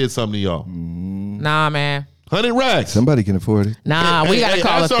this man did something to y'all. Nah, man. 100 racks. somebody can afford it. Nah, we gotta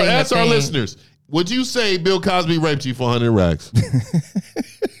call ask a thing a ask our thing. listeners. Would you say Bill Cosby raped you for 100 racks?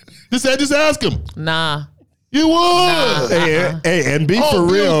 just ask him. Nah. You would. Hey, and be Oh,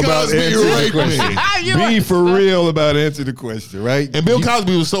 for real Bill about Cosby answering the raped me. question. You Be are- for real about answering the question, right? And Bill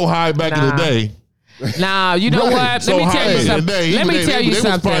Cosby was so high back in the Nah. day. Nah, you know Right. what? So Let me high tell you back in the something. day. Let me tell you They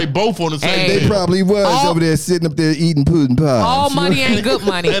was probably something. both on the same Hey. They thing. probably was All- over there sitting up there eating pudding pies. All money ain't good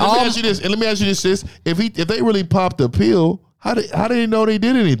money. And let All me ask you this. And let me ask you this, sis. If they really popped the pill, how did they know they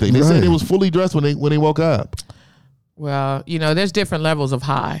did anything? They Right. said they was fully dressed when they woke up. Well, you know, there's different levels of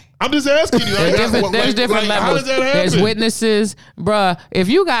high. I'm just asking you. There's different How levels. does that happen? There's witnesses, bruh. If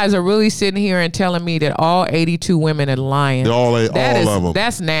you guys are really sitting here and telling me that all 82 women are lying, They're all of them.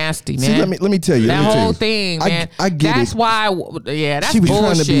 That's nasty, man. See, let me tell you. that let me tell whole you. thing, man. I get that's it. why. Yeah, that's She was trying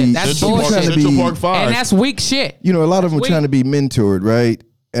to bullshit. be- That's she was bullshit. trying to be- Central Park 5. And that's weak shit. You know, a lot of them Sweet. trying to be mentored, right?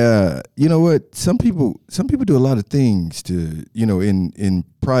 You know what? Some people do a lot of things to, in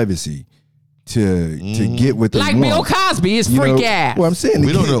privacy to get what they Like want. Bill Cosby is You know, freak ass. Well, I'm saying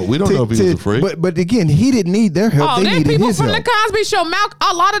We don't know. We don't know if he was a freak. But again, he didn't need their help. Oh, They there's needed people his from help. the Cosby Show.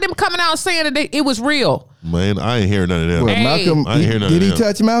 A lot of them coming out saying that it was real. Man, I ain't hearing none of that. Well, Hey. Malcolm, I ain't hear none did of he that.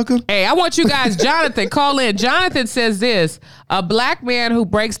 touch Malcolm? Hey, I want you guys, Jonathan, call in. Jonathan says this: a black man who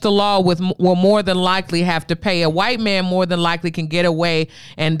breaks the law will more than likely have to pay. A white man more than likely can get away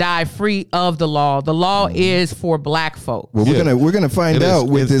and die free of the law. The law is for black folk. Well, Yeah. we're gonna find It is. out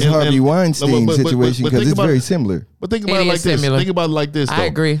with this And- Harvey and- Weinstein but situation think because it's about very it. similar. But think about It it like is this. similar. Think about it like this. I though.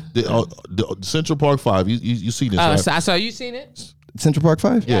 agree. The Central Park 5. You see this, right? So you seen it? Central Park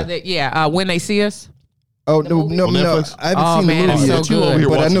 5? Yeah. When they see us. Oh no, movie? no, On no! Netflix? I haven't Oh, seen man, the it's movie so yet, you over here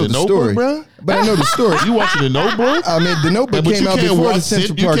but I watching know The the Notebook, story. bruh? But I know the story. You watching The Notebook? I mean, the Notebook But came you out can't before the watch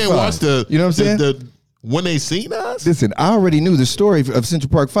Central you Park can't 5. watch the. You know what I'm saying? The when they seen us. Listen, I already knew the story of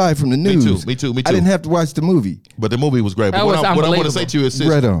Central Park 5 from the news. Me too. I didn't have to watch the movie. But the movie was great. But That what was I want to unbelievable. say to you is, sis,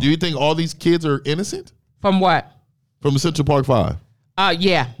 Right on. do you think all these kids are innocent From what? from the Central Park 5?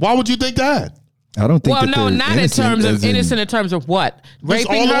 Yeah. Why would you think that? I don't think Well, that no, they're not in innocent terms of as in- innocent. In terms of what? Just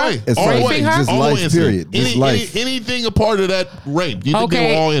Raping all the her? way. As All far the as way. just All the life, way innocent. period. Just life. Anything a part of that rape? You think they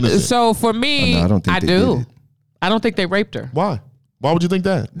Okay. were all innocent? So for me, No, I don't think I they do. did it. I don't think they raped her. Why? Why would you think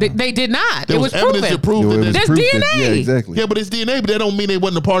that? They did not. There It was evidence proven. to prove No, it that. was There's proof DNA. Yeah, exactly. Yeah, but it's DNA, but that don't mean they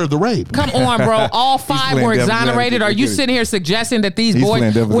wasn't a part of the rape. Come on, bro. All five playing were devil's exonerated. advocate. Are you Okay. sitting here suggesting that these He's boys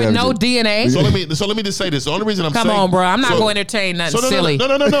playing devil's with no advocate. DNA? So let me just say this. The only reason I'm Come saying, on, bro. I'm not so- going to entertain nothing So silly. no.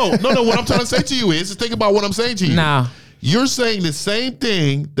 What I'm trying to say to you is think about what I'm saying to you. Nah. You're saying the same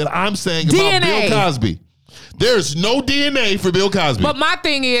thing that I'm saying DNA. about Bill Cosby. There's no DNA for Bill Cosby. But my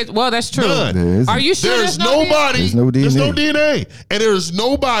thing is, well, that's true. None. There isn't. Are you sure There's no nobody. There's no There's no DNA. DNA, and there's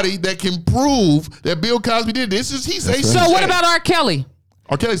nobody that can prove that Bill Cosby did this. Is he say? right. So what about R. Kelly?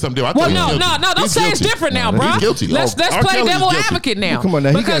 R. Kelly's something different. I Well, thought he no, was guilty. don't He's say it's guilty. different now, No, bro. he's guilty. Let's R. play Kelly's devil guilty. advocate now. Well, come on now,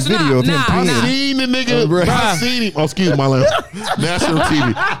 he got Because video of him peeing. I seen the nigga. I seen him. Oh, excuse my language. National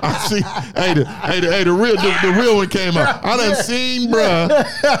TV. I seen. Hey, the real one came out. I done seen, bruh.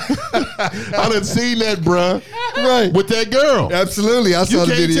 I done seen that, bruh. Right. With that girl. Absolutely. I saw You the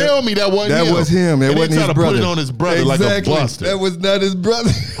can't video. tell me that wasn't That him. was him. It And wasn't he his tried to brother. put it on his brother like a buster. That was not his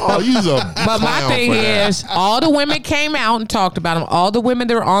brother. Oh, you's a But my clown thing for that. is, all the women came out and talked about him. All the women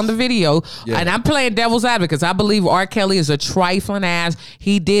that are on the video, and I'm playing devil's advocate because I believe R. Kelly is a trifling ass.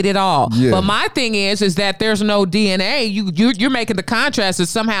 He did it all. Yeah. But my thing is that there's no DNA. You're making the contrast that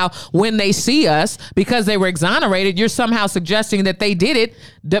somehow when they see us because they were exonerated, you're somehow suggesting that they did it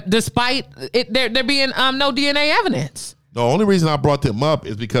despite it there being no DNA evidence. The only reason I brought them up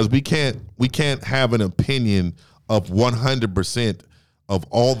is because we can't have an opinion of 100% of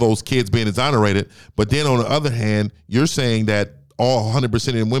all those kids being exonerated. But then on the other hand, you're saying that all 100%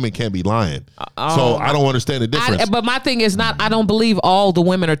 of them women can't be lying. So I don't understand the difference. But my thing is not. I don't believe all the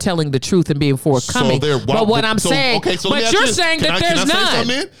women are telling the truth and being forthcoming. but what I'm saying, okay, so let me but ask you're you this. saying Can that I there's say none. something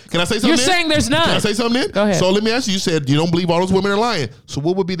then? Can I say something? You're then? saying there's none. Can I say something then? Go ahead. So let me ask you. You said you don't believe all those women are lying. So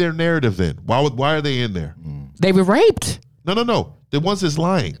what would be their narrative then? Why are they in there? They were raped. No. The ones that's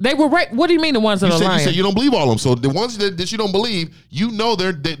lying. They were right. What do you mean the ones that are lying? You said you don't believe all of them. So the ones that you don't believe, you know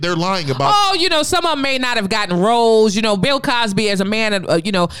they're lying about. Oh, some of them may not have gotten roles. Bill Cosby as a man,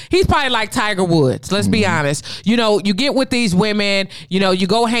 he's probably like Tiger Woods. Let's be honest. You get with these women, you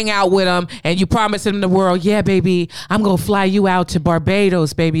go hang out with them and you promise them the world. Yeah, baby, I'm going to fly you out to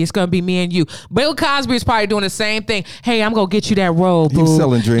Barbados, baby. It's going to be me and you. Bill Cosby is probably doing the same thing. Hey, I'm going to get you that role, boo. He's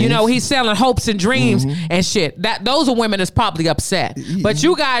selling dreams. He's selling hopes and dreams and shit. Those are women that's probably upset. But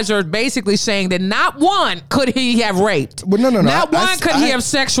you guys are basically saying that not one could he have raped. Well, no. Not one could he have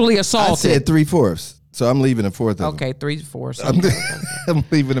sexually assaulted. I said 3/4. So I'm leaving a fourth of them. Okay, 3/4. I'm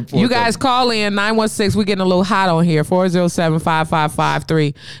leaving a fourth. You guys call in 916. We're getting a little hot on here.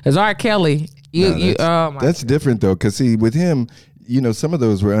 407-5553. It's R. Kelly. That's different though, because see, with him, some of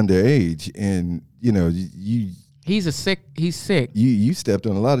those were underage, and He's sick. You stepped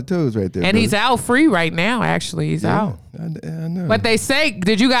on a lot of toes right there, and brother. he's out free right now. Actually, he's out. I know. But they say,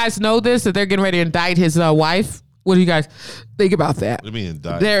 did you guys know this? That they're getting ready to indict his wife. What do you guys think about that? What do you mean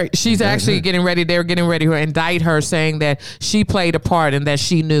indict? She's actually getting ready. They're getting ready to indict her, saying that she played a part and that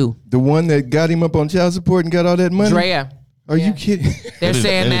she knew. The one that got him up on child support and got all that money. Drea. Are you kidding? They're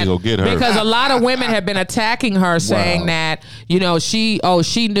saying that because a lot of women have been attacking her, saying that she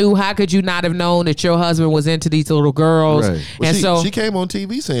knew. How could you not have known that your husband was into these little girls? Right. Well, she came on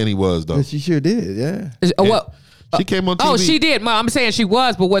TV saying he was though. Yeah, she sure did. Yeah. Well. She came on TV. Oh, she did. Well, I'm saying she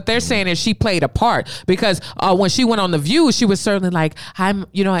was, but what they're saying is she played a part because when she went on The View, she was certainly like, I'm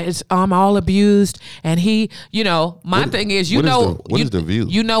all abused, and he, my thing is, what is The View?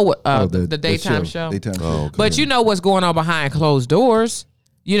 You know what the daytime show. Daytime show. Oh, okay. But you know what's going on behind closed doors.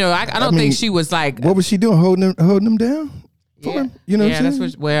 I don't think she was like. What was she doing? Holding him down? For him? You know what I'm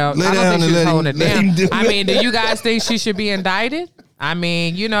saying? I don't think she was holding it down. Do you guys think she should be indicted?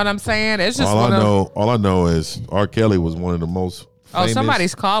 You know what I'm saying? It's just all I know is R. Kelly was one of the most famous.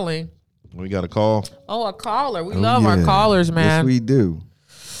 Somebody's calling. We got a call. Oh, a caller. We love our callers, man. Yes, we do.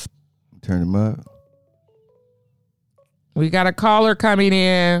 Turn them up. We got a caller coming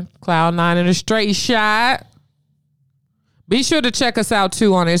in. Cloud9 in a straight shot. Be sure to check us out,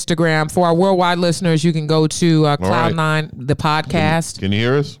 too, on Instagram. For our worldwide listeners, you can go to Cloud9, the podcast. Can you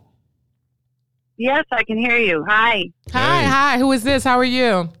hear us? Yes, I can hear you. Hi. Hi. Who is this? How are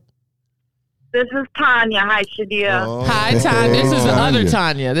you? This is Tanya. Hi, Shadia. Oh. Hi, Tanya. This is the other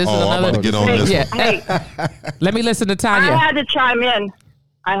Tanya. This is I'm another. about to get on this one. Hey, let me listen to Tanya. I had to chime in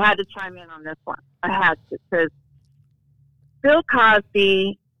on this one. I had to, because Bill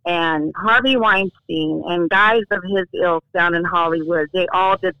Cosby and Harvey Weinstein and guys of his ilk down in Hollywood, they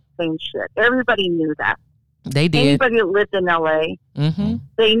all did the same shit. Everybody knew that. They did. Anybody that lived in L.A.,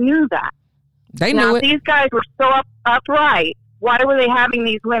 they knew that. They knew it. These guys were so upright. Why were they having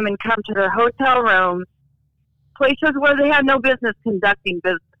these women come to their hotel rooms, places where they had no business conducting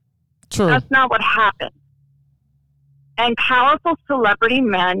business? True. That's not what happened. And powerful celebrity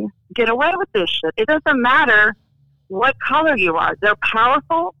men get away with this shit. It doesn't matter what color you are. They're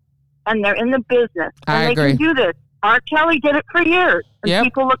powerful and they're in the business. And I agree. Can do this. R. Kelly did it for years. And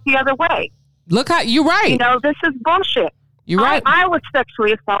people look the other way. Look how you're right. This is bullshit. You're right. I was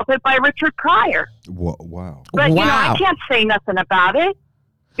sexually assaulted by Richard Pryor. Wow. But, I can't say nothing about it.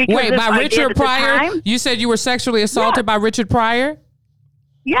 Wait, by Richard Pryor? You said you were sexually assaulted by Richard Pryor?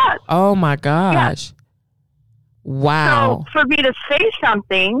 Yes. Oh, my gosh. Yes. Wow. So, for me to say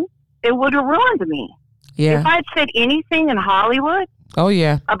something, it would have ruined me. Yeah. If I'd said anything in Hollywood,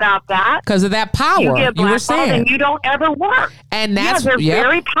 about that, because of that power, you were saying, and you don't ever work, and that's they're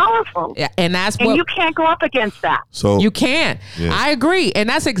very powerful, and you can't go up against that. So you can't. Yeah. I agree, and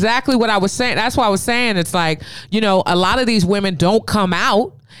that's exactly what I was saying. That's why I was saying it's like a lot of these women don't come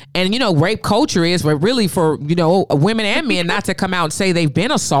out. And rape culture is really for women and men not to come out and say they've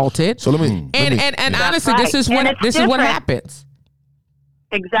been assaulted. So let me and honestly, this is what happens.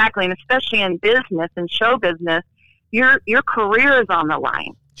 Exactly, and especially in business and show business, your career is on the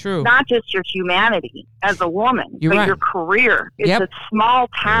line. True. Not just your humanity as a woman, but your career. It's a small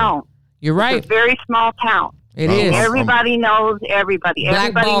town. You're right. It's a very small town. It is. Everybody knows everybody.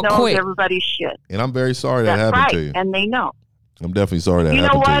 Everybody knows everybody's shit. And I'm very sorry that happened to you. And they know. I'm definitely sorry that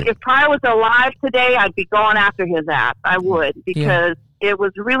happened to you. You know what? If Pryor was alive today, I'd be going after his ass. I would, because it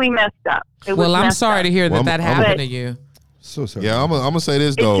was really messed up. I'm sorry to hear that happened to you. So sorry. Yeah, I'm gonna say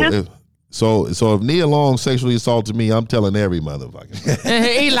this though. So if Nia Long sexually assaulted me, I'm telling every motherfucker.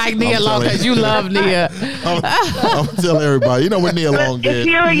 He like Nia Long because you love Nia. I'm telling everybody. You know what Nia Long did.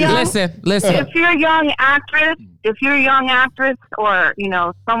 Listen. If you're a young actress, or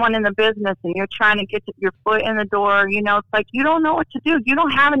someone in the business, and you're trying to get your foot in the door, it's like you don't know what to do. You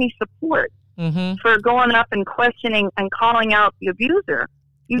don't have any support. for going up and questioning and calling out the abuser.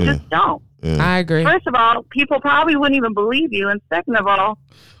 You just don't. Yeah. I agree. First of all, people probably wouldn't even believe you, and second of all,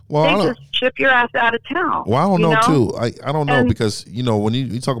 they just ship your ass out of town. Well, I don't know too. I don't know because when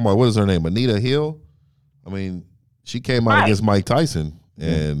you talking about, what is her name, Anita Hill? I mean, she came out against Mike Tyson,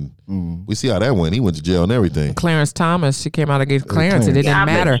 and we see how that went. He went to jail and everything. Clarence Thomas, she came out against Clarence. It didn't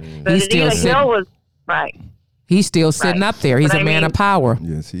matter. But Anita Hill was He's still sitting up there. He's a man of power.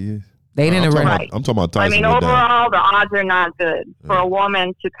 Yes, he is. They didn't. I'm talking about Tyson. I mean, overall, the odds are not good for a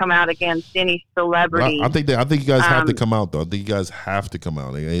woman to come out against any celebrity. I think you guys have to come out, though. I think you guys have to come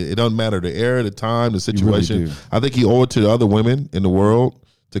out. It doesn't matter the era, the time, the situation. Really, I think you owe it to the other women in the world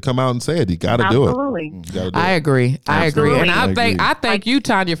to come out and say it. You got to do it. Absolutely. I agree. I agree. And I thank you,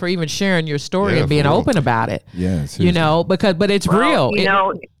 Tanya, for even sharing your story and being open about it. Yeah, but it's real.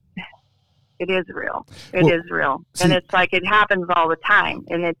 It is real. It is real. And it's like it happens all the time.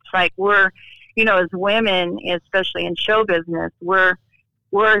 And it's like we're, as women, especially in show business, we're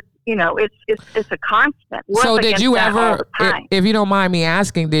it's a constant. So did you ever, if you don't mind me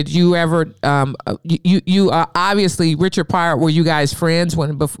asking, did you ever, you obviously, Richard Pryor, were you guys friends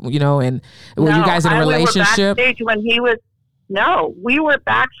and were you guys in a relationship? We were backstage when he was, no, we were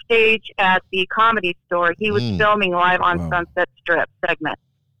backstage at the Comedy Store. He was filming Live on Sunset Strip segment.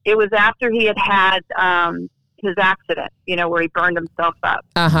 It was after he had his accident, where he burned himself up.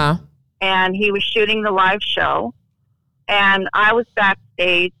 Uh-huh. And he was shooting the live show. And I was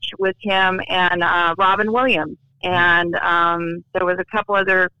backstage with him and Robin Williams. And there was a couple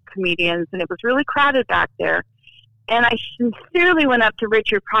other comedians, and it was really crowded back there. And I sincerely went up to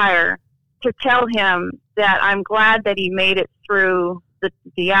Richard Pryor to tell him that I'm glad that he made it through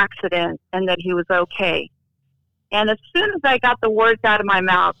the accident and that he was okay. And as soon as I got the words out of my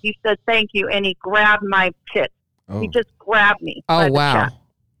mouth, he said, "Thank you." And he grabbed my pit. He just grabbed me. Oh, wow.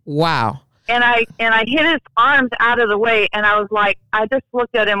 Wow. And I hit his arms out of the way. And I was like, I just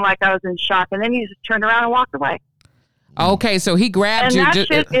looked at him like I was in shock. And then he just turned around and walked away. Okay. So he grabbed you. And that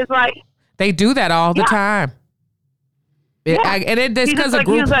shit is like. They do that all the time. It's because of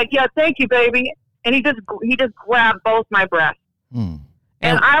group. He was like, "Yeah, thank you, baby." And he just grabbed both my breasts. And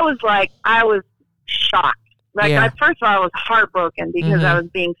I was shocked. First of all, I was heartbroken because I was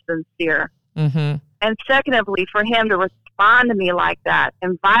being sincere. Mm-hmm. And secondly, for him to respond to me like that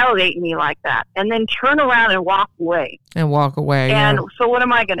and violate me like that and then turn around and walk away. And so what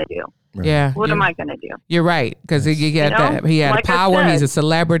am I going to do? Yeah. What am I going to do? You're right. Because he had power. He's a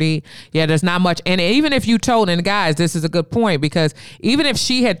celebrity. Yeah, there's not much. And even if you told, and guys, this is a good point, because even if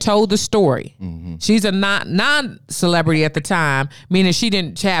she had told the story, she's a non-celebrity at the time, meaning she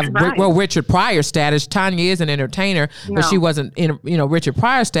didn't have Richard Pryor status. Tanya is an entertainer, but she wasn't in Richard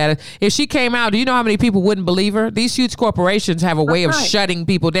Pryor status. If she came out, do you know how many people wouldn't believe her? These huge corporations have a way of shutting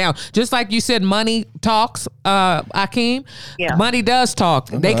people down. Just like you said, money talks, Akeem. Yeah. Money does talk.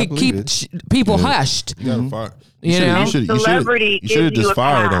 They could keep people hushed. You gotta fire. You should have just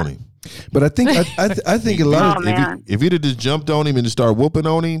fired on him. But I think a lot of if you'd have just jumped on him and just started whooping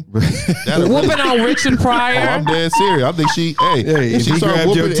on him, whooping on Richard Pryor. I'm dead serious. I think if she started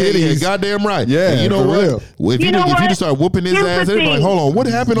whooping Eddie, goddamn right. Yeah, and you know what? If you just start whooping his ass, they'd be like, hold on, what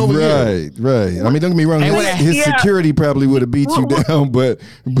happened over here? Right. I mean, don't get me wrong. His security probably would have beat you down, but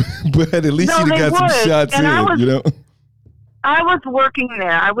at least you'd have got some shots in. I was working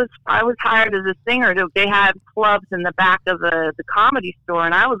there. I was hired as a singer. They had clubs in the back of the Comedy Store,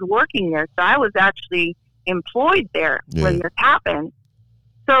 and I was working there. So I was actually employed there when this happened.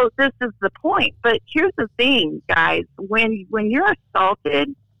 So this is the point. But here's the thing, guys. When you're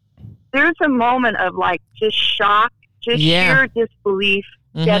assaulted, there's a moment of just shock, sheer disbelief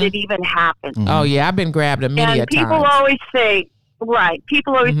that it even happened. Oh yeah, I've been grabbed many a time. And people always say,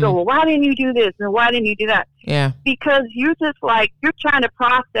 people always go, "Well, why didn't you do this? And why didn't you do that?" Yeah. Because you're just you're trying to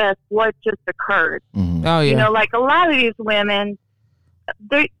process what just occurred. Mm-hmm. Oh, yeah. A lot of these women,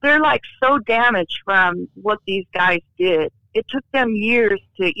 they're so damaged from what these guys did. It took them years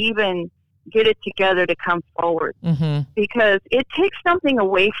to even get it together to come forward. Mm-hmm. Because it takes something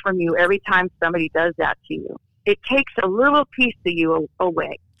away from you every time somebody does that to you. It takes a little piece of you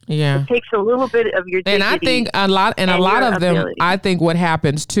away. Yeah. It takes a little bit of your dignity. And I think a lot of them, ability. I think what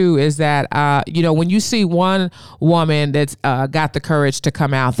happens too is that, when you see one woman that's got the courage to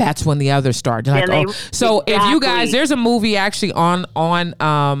come out, that's when the others start. So if you guys, there's a movie actually on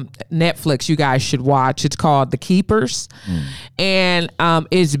Netflix you guys should watch. It's called The Keepers. And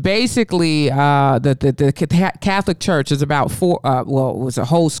it's basically the Catholic Church is about it was a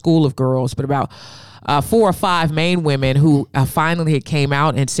whole school of girls, but about 4 or 5 Maine women who finally had came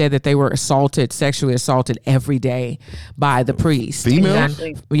out and said that they were sexually assaulted every day by the priest. Females?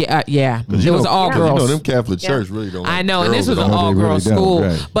 Yeah. It was all girls. Them Catholic church really don't. I know, and this was an all-girls school.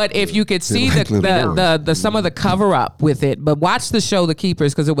 Right. But if you could see the some of the cover-up with it, but watch the show The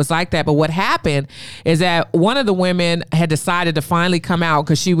Keepers, because it was like that. But what happened is that one of the women had decided to finally come out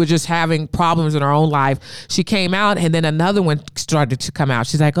because she was just having problems in her own life. She came out, and then another one started to come out.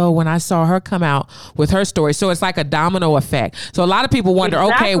 She's like, oh, when I saw her come out with her story. So it's like a domino effect. So a lot of people wonder,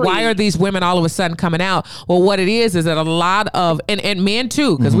 okay, why are these women all of a sudden coming out? Well, what it is that a lot of, and men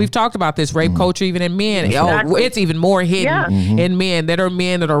too, because we've talked about this rape culture even in men. Exactly. It's even more hidden in men that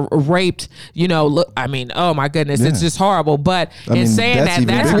are raped. You know, look, I mean, oh my goodness, it's just horrible. But in saying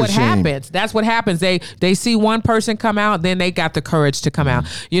that's what happens. That's what happens. They see one person come out, then they got the courage to come out.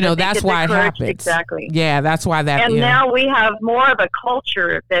 You know, that's why it happens. Exactly. Yeah, that's why that. And now we have more of a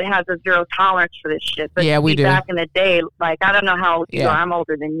culture that has a zero tolerance for this shit. But we do. Back in the day, like, I don't know how old you are. I'm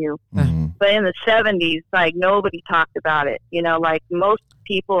older than you. But in the 70s, like, nobody talked about it. You know, like, most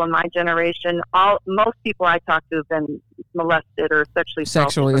people in my generation, most people I talk to have been molested or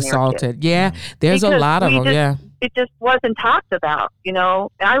sexually assaulted. Yeah, there's a lot of them. It just wasn't talked about. You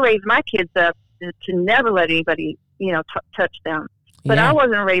know, I raised my kids up to never let anybody, you know, touch them. But I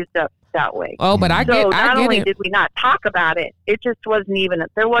wasn't raised up that way. Oh, but I get not only it. did we not talk about it, it just wasn't even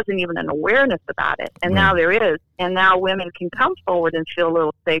an awareness about it. And now there is. And now women can come forward and feel a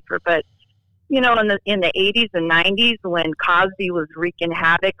little safer. But you know, in the 80s and 90s, when Cosby was wreaking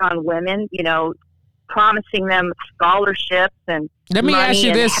havoc on women, you know, promising them scholarships and money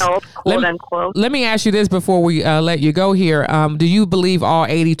and help, quote unquote. Let me ask you this before we let you go here. Do you believe all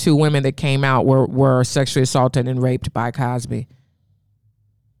 82 women that came out were sexually assaulted and raped by Cosby?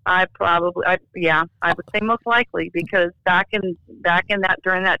 I would say most likely, because during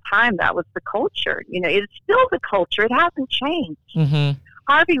that time, that was the culture. You know, it's still the culture. It hasn't changed. Mm-hmm.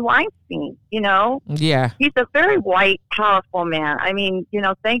 Harvey Weinstein, you know, he's a very white, powerful man. I mean, you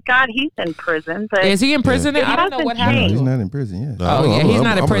know, thank God he's in prison. But is he in prison? I don't know what happened. No, he's not in prison yet. He's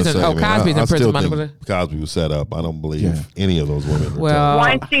not in prison. Cosby's in prison. I still think Cosby was set up. I don't believe any of those women.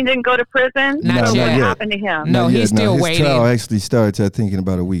 Weinstein didn't go to prison. Not yet. What happened to him? No, he's still his waiting. His trial actually starts, I think, in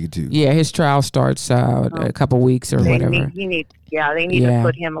about a week or two. Yeah, his trial starts a couple weeks or whatever. They need to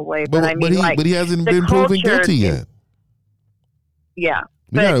put him away. But I mean, but he hasn't been proven guilty yet. Yeah.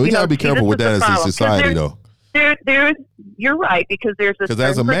 We gotta be careful with that as a society, though. You're right, because there's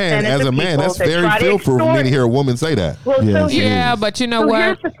as a man, that's very fearful for me to hear a woman say that. Well, but you know what?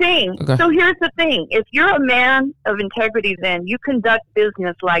 Here's the thing. Okay. So here's the thing: if you're a man of integrity, then you conduct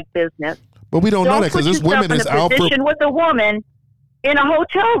business like business. But we don't know that, because there's women that's out with a woman in a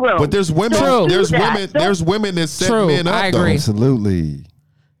hotel room. But there's women. There's women that set men up. I agree. Absolutely.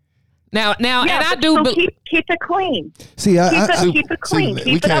 Now, and I do keep it clean. See, keep it clean.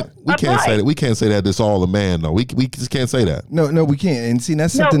 We can't say that. We can't say that it's all a man, though. We just can't say that. No, we can't. And see,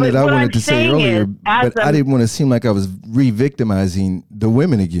 that's something that I wanted to say earlier, but I didn't want to seem like I was re-victimizing the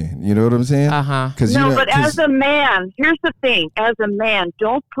women again. You know what I'm saying? But as a man, here's the thing: as a man,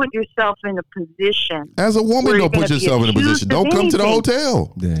 don't put yourself in a position. As a woman, don't put yourself in a position. Don't come to the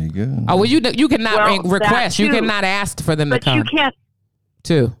hotel. There you go. Oh well, you cannot request. You cannot ask for them to come. But you can't.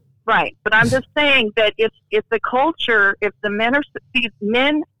 Too. Right, but I'm just saying that if the culture, if the men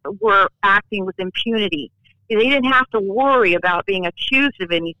were acting with impunity, they didn't have to worry about being accused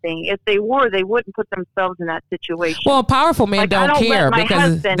of anything. If they were, they wouldn't put themselves in that situation. Well, powerful men don't care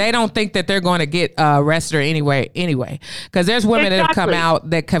because they don't think that they're going to get arrested anyway. Because there's women that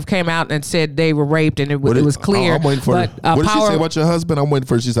have came out and said they were raped and it was clear. I'm waiting for what did she say about your husband? I'm waiting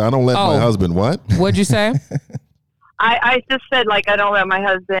for she said, I don't let my husband what? What'd you say? I just said, like, I don't let my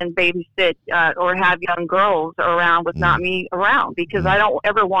husband babysit or have young girls around with not me around, because I don't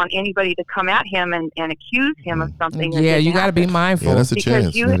ever want anybody to come at him and accuse him of something. Yeah, you got to be mindful. Yeah, that's a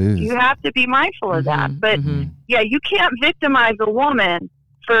chance. Because you have to be mindful of that. But, you can't victimize a woman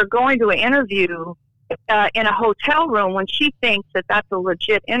for going to an interview in a hotel room when she thinks that that's a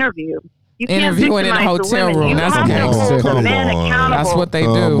legit interview. Interviewing in a hotel room. That's gangster. That's what they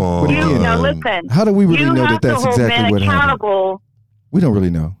do. Now listen. How do we really know that that's exactly what happened? We don't really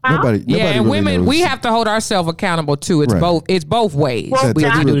know. Nobody and really women, knows. we have to hold ourselves accountable too. It's both. It's both ways. Well, we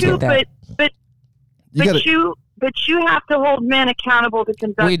have to do that. But you have to hold men accountable to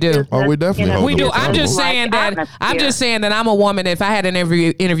conduct. We do. business Oh, we definitely in a hold We do. I'm just business-like saying that. I'm atmosphere. just saying that I'm a woman. If I had an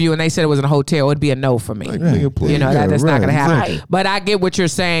interview and they said it was in a hotel, it'd be a no for me. Like, nigga, please. You know, Yeah, that's not right, going to happen. exactly. But I get what you're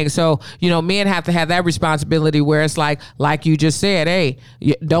saying. So, men have to have that responsibility where it's like you just said, hey,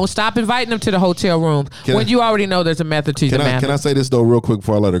 don't stop inviting them to the hotel rooms when you already know there's a method to the madness. Can I say this, though, real quick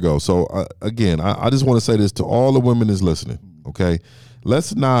before I let her go? So, again, I just want to say this to all the women that's listening, okay?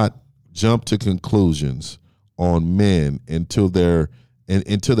 Let's not jump to conclusions on men until the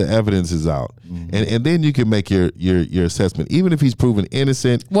evidence is out, and then you can make your assessment. Even if he's proven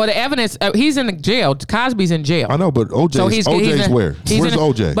innocent. Well, the evidence, he's in jail. Cosby's in jail. I know, but OJ's where? Where's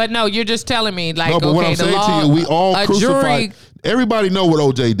OJ? But no, you're just telling me like, No, but what I'm saying to you, we all crucified. Everybody know what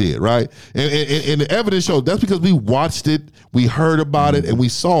OJ did, right? And the evidence shows that's because we watched it, we heard about it, and we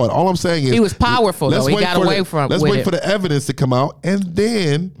saw it. All I'm saying is he was powerful though. He got away from. Let's wait for the evidence to come out, and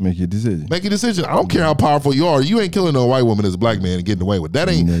then Make your decision. make a decision. I don't care how powerful you are. You ain't killing no white woman as a black man and getting away with that.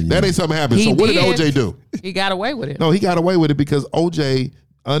 That ain't something happened. So what did OJ do? He got away with it. No, he got away with it because OJ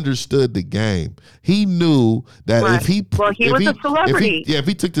understood the game. He knew that Right. if he Well, he was a celebrity. if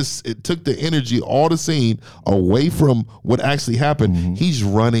he took the energy, all the scene away from what actually happened, he's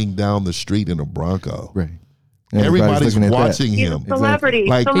running down the street in a Bronco. Right. Everybody's looking at that. watching He's him. a celebrity.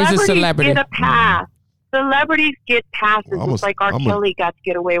 Like- He's a celebrity. Celebrities get a pass. Celebrities get passes. Well, It's like R. Kelly got to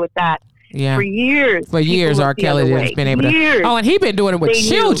get away with that. Yeah. For years. For years, people R. looked the Kelly other has way. been able to. Years. Oh, and he been doing it with They knew.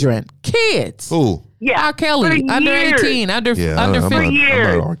 children, kids. Ooh. Yeah. R. Kelly, For under years. 18, under Yeah, under I'm 50. not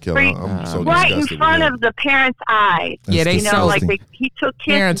years. R. Kelly. For- I'm so Right in disgusted front with him. of the parents' eyes. Yeah, they You know, sold. like he took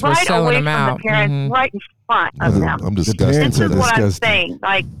kids Parents were right selling away them from out. the parents, Mhm. right in front of them. I'm The disgusted. parents This are is what I'm disgusting. saying.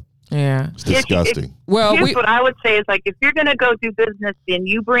 Like, Yeah. It's disgusting. Well, here's we. what I would say is like, if you're going to go do business, then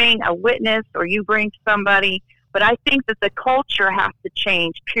you bring a witness or you bring somebody. But I think that the culture has to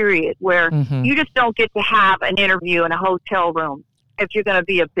change, period, where Mhm. you just don't get to have an interview in a hotel room if you're going to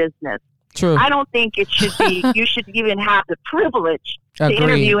be a business. True. I don't think it should be, you should even have the privilege Agreed. to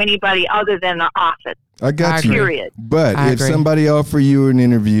interview anybody other than the office, I got I you. agree. period. But I if agree. somebody offer you an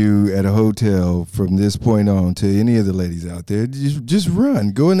interview at a hotel from this point on to any of the ladies out there, just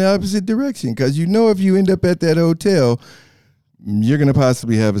run. Go in the opposite direction because you know if you end up at that hotel, you're going to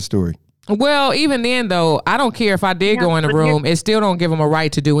possibly have a story. Well, even then, though, I don't care if I did Yeah, go in the but room. It still don't give them a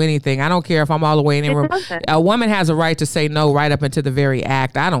right to do anything. I don't care if I'm all the way in the It room. doesn't. A woman has a right to say no right up into the very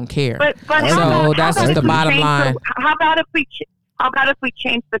act. I don't care. But So how about, that's how just about the if we bottom change line. how about if we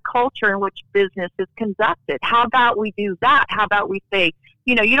change the culture in which business is conducted? How about we do that? How about we say,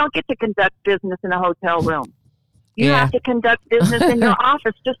 you don't get to conduct business in a hotel room. You Yeah. have to conduct business in your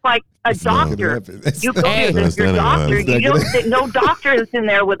office, just like a doctor. You go Hey. to That's your not gonna doctor. happen. You don't. No doctor is in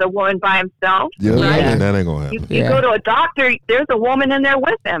there with a woman by himself. Yeah. Yeah. That ain't gonna You, happen. you Yeah. go to a doctor. There's a woman in there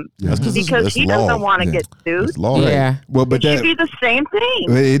with him That's because that's he law. doesn't want to Yeah. get sued. It's law. Yeah. Well, but It should be the same thing.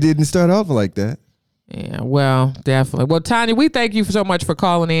 it didn't start off like that. Yeah, well, definitely. Well, Tanya, we thank you so much for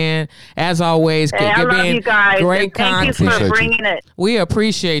calling in. As always, Hey, I love being you guys. great And thank you content. for Appreciate you. bringing it. We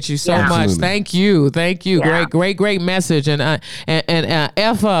appreciate you so Yeah. much. Absolutely. Thank you. Yeah. Great message. And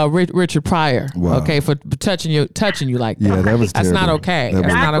F Richard Pryor. Wow. Okay, for touching you like that. Yeah, that was That's terrible. not okay. That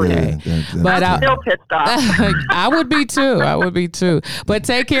That's was- not okay. that- But I'm still pissed off. I would be too. But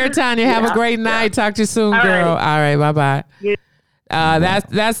take care, Tanya. Have a Yeah. great night. Talk to you soon, All girl. right. All right, bye bye. You-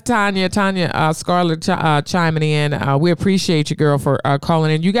 That's Tanya Scarlett chiming in. We appreciate you, girl, for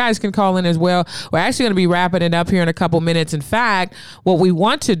calling in. You guys can call in as well. We're actually going to be wrapping it up here in a couple minutes. In fact, what we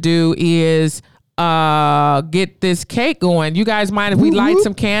want to do is get this cake going. You guys mind if we light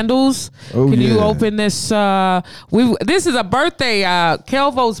some candles? Oh, Can you yeah. open this? This is a birthday.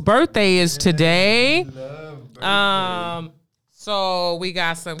 Kelvo's birthday is today. So we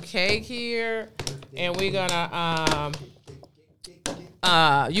got some cake here, and we're gonna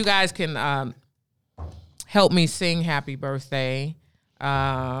you guys can help me sing happy birthday.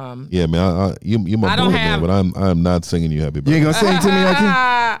 Yeah, man. You my I don't boy, have- man, but I'm not singing you happy You birthday. ain't gonna sing to me,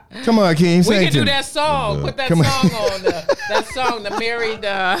 Akeem? Come on, Akeem, We sing can to do me. that song. Put that Come on. song on. That song, the married.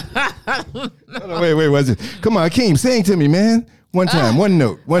 Wait, was it? Come on, Akeem, sing to me, man. One time, one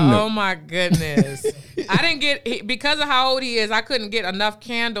note. Oh note. my goodness! I didn't get because of how old he is. I couldn't get enough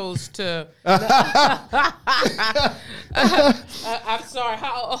candles to. I'm sorry.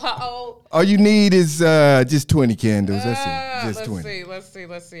 How old? All you need is just 20 candles. That's it. Just 20. Let's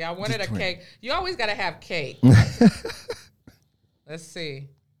see. I wanted a 20. cake. You always got to have cake. Let's see.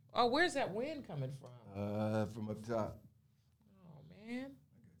 Oh, where's that wind coming from? From up top. Oh man,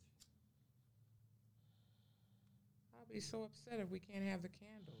 I'll be so upset if we can't have the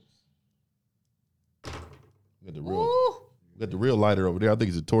candles. We got Ooh. the real lighter over there. I think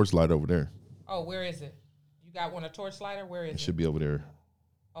it's a torch light over there. Oh, where is it? You got one, a torch lighter? Where is It it? should be over there.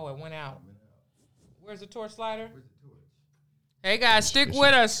 Oh, it went out. Where's the torch lighter? Hey, guys, stick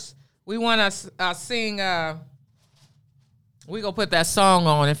with us. We want to sing. We going to put that song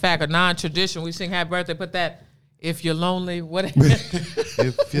on. In fact, a non-tradition. We sing Happy Birthday. Put that, If You're Lonely. What?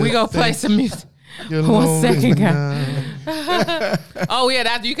 We going to play some music. 1 second, guys. Oh, yeah,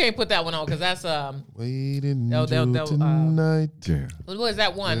 that you can't put that one on because that's Waiting they'll, tonight. Yeah. what is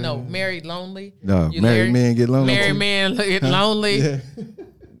that one? No, Married Lonely. No, You married men get lonely. Married too. men get lonely.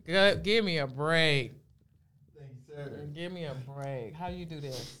 Yeah. Give me a break. Give me a break. How you do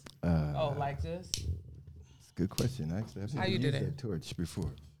this? Like this? It's a good question. Actually, I've How you do used that? torch before.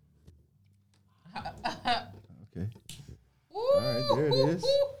 Okay. All right, there it is.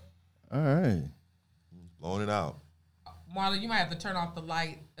 All right. Blowing it out. Marla, you might have to turn off the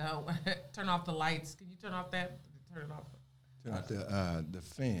light. Turn off the lights. Can you turn off that? Turn it off. Turn out the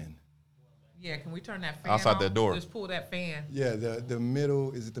fan. Yeah, can we turn that fan Outside off? that door. Just pull that fan. Yeah, the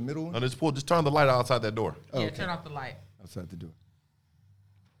middle. Is it the middle one? No, just turn the light outside that door. Yeah, okay. turn off the light. Outside the door.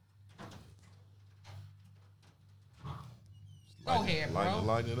 Go ahead, bro.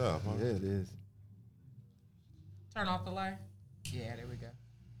 Lighten it up. Huh? Yeah, it is. Turn off the light. Yeah, there we go.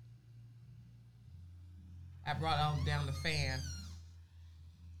 I brought down the fan.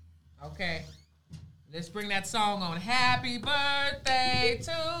 Okay. Let's bring that song on. Happy birthday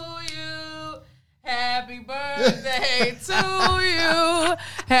to you. Happy birthday to you.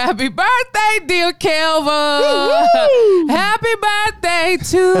 Happy birthday, dear Kelva. Happy birthday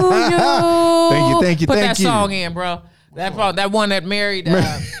to you. Thank you. Put that song in, bro. That one that married.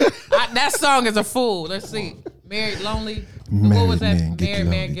 That song is a fool. Let's see. Married Lonely. What was that? Married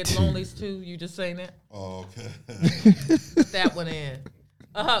Man Get Lonely too. You just saying that? Oh, okay. Put that one in.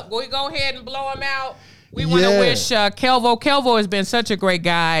 We go ahead and blow him out. We want to wish Kelvo. Kelvo has been such a great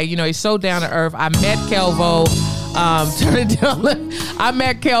guy. You know, he's so down to earth. I met Kelvo. I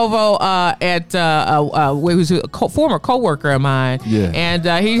met Kelvo he was a former coworker of mine. Yeah. And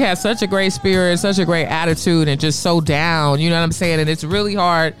he has such a great spirit, such a great attitude, and just so down. You know what I'm saying? And it's really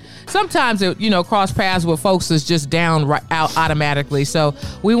hard. Sometimes cross paths with folks is just down right out automatically. So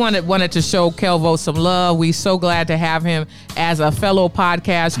we wanted to show Kelvo some love. We so glad to have him as a fellow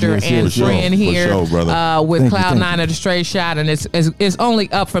podcaster and friend here with Cloud9 of the Straight Shot, and it's only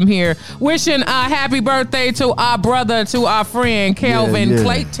up from here. Wishing a happy birthday to our brother, to our friend Kelvin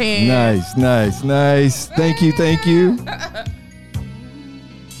Clayton. Nice. Thank you.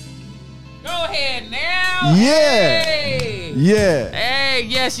 Go ahead now. Yeah. Hey. Yeah. Hey,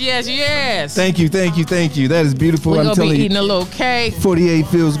 yes. Thank you. That is beautiful. We're I'm gonna telling be you. eating a little cake. 48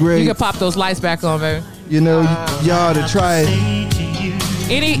 feels great. You can pop those lights back on, baby. You know, y'all to try it.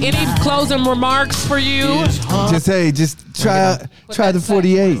 Any closing remarks for you? Just try the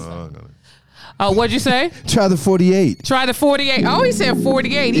 48. What'd you say? Try the 48. Try the 48. Oh, he said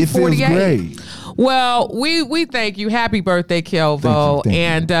 48. He's It feels 48. great. Well, we thank you. Happy birthday, Kelvo. Thank you.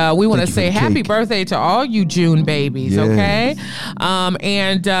 And we want to Thank you say for the happy cake. birthday to all you June babies, Yes. okay?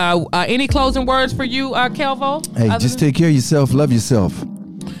 And any closing words for you, Kelvo? Hey, just take care of yourself. Love yourself.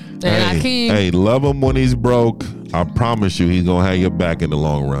 And Akeem. Hey, love him when he's broke. I promise you, he's gonna have your back in the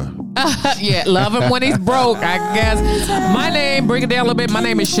long run. Yeah, love him when he's broke, I guess. My name, bring it down a little bit. My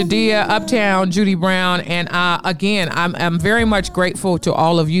name is Shadia Uptown Judy Brown, and again, I'm very much grateful to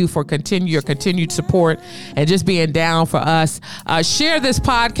all of you for your continued support and just being down for us. Share this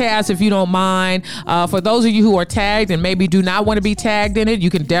podcast if you don't mind. For those of you who are tagged and maybe do not want to be tagged in it, you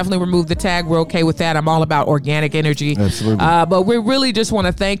can definitely remove the tag. We're okay with that. I'm all about organic energy. Absolutely. But we really just want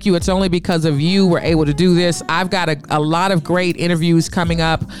to thank you. It's only because of you we're able to do this. I've got a lot of great interviews coming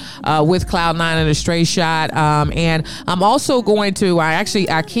up with Cloud9 and a Straight Shot. And I'm also going to,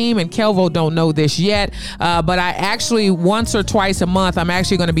 Akeem and Kelvo don't know this yet, but I actually once or twice a month, I'm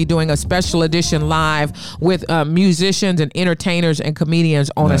actually going to be doing a special edition live with musicians and entertainers and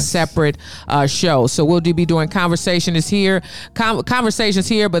comedians on a separate show. So we'll be doing conversations here,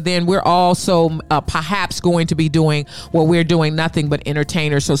 but then we're also perhaps going to be doing what we're doing, nothing but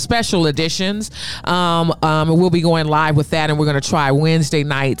entertainers. So special editions. We'll be going live with that, and we're going to try Wednesday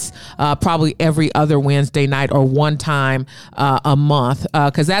nights, probably every other Wednesday night or one time a month,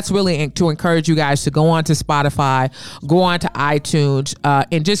 because that's really to encourage you guys to go on to Spotify, go on to iTunes,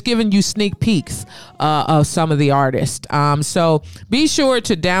 and just giving you sneak peeks of some of the artists. So be sure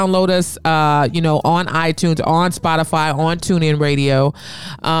to download us, on iTunes, on Spotify, on TuneIn Radio,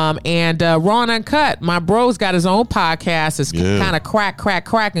 and Raw and Uncut. My bro's got his own podcast. It's kind of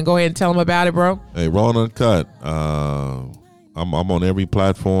crack, and go ahead and tell him about it, bro. Hey, Raw and Uncut. I'm on every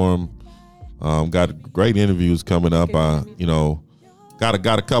platform. Got great interviews coming up. Got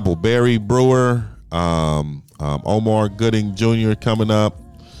a couple. Barry Brewer Omar Gooding Jr. coming up.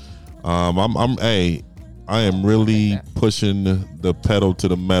 I am really pushing the pedal to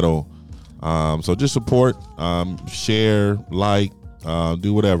the metal. So just support, share, like,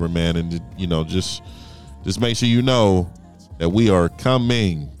 do whatever, man, and just make sure you know that we are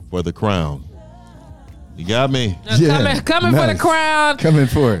coming for the crown. You got me? Coming for the crown. Coming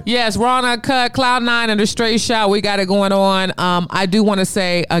for it. Yes, Raw and Uncut, Cloud9 and the Straight Shot. We got it going on. I do want to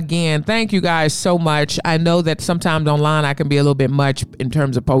say again, thank you guys so much. I know that sometimes online I can be a little bit much in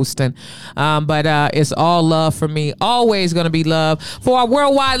terms of posting, but it's all love for me. Always going to be love. For our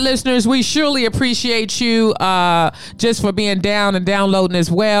worldwide listeners, we surely appreciate you just for being down and downloading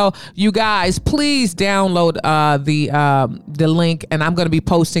as well. You guys, please download the link, and I'm going to be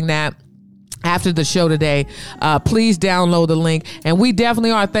posting that after the show today. Please download the link, and we definitely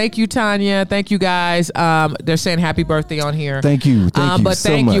are. Thank you, Tanya. Thank you, guys. They're saying happy birthday on here. Thank you. But so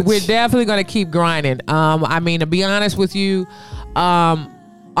thank much. you. We're definitely going to keep grinding. I mean, to be honest with you,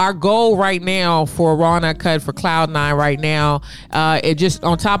 our goal right now for Raw and Uncut for Cloud9 right now, it just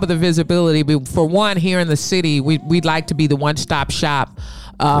on top of the visibility. For one, here in the city, we'd like to be the one-stop shop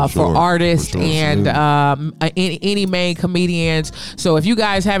for artists and any main comedians. So if you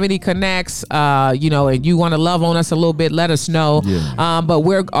guys have any connects, and you want to love on us a little bit, let us know. Yeah. But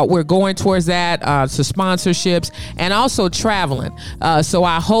we're going towards that, to sponsorships and also traveling. So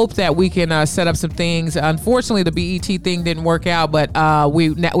I hope that we can set up some things. Unfortunately, the BET thing didn't work out, but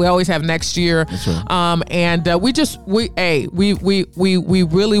we always have next year. That's right. And we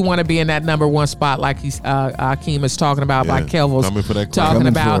really want to be in that number one spot, like Akeem is talking about, by Kelvos coming for that talking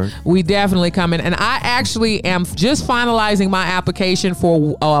crowd. about. We definitely coming, and I actually am just finalizing my application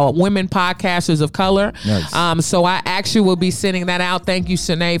for women podcasters of color. Nice. So I actually will be sending that out. Thank you,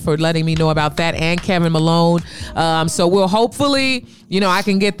 Sine, for letting me know about that, and Kevin Malone. So we'll hopefully, I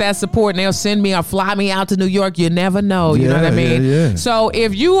can get that support, and they'll send me or fly me out to New York. You never know. You know what I mean? Yeah. So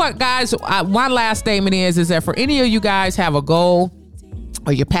if you guys, one last statement is that for any of you guys have a goal,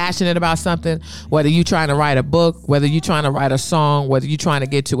 or you're passionate about something, whether you're trying to write a book, whether you're trying to write a song, whether you're trying to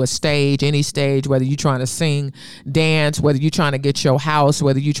get to a stage, any stage, whether you're trying to sing, dance, whether you're trying to get your house,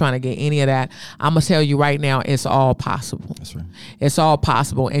 whether you're trying to get any of that, I'm going to tell you right now, it's all possible. That's right. It's all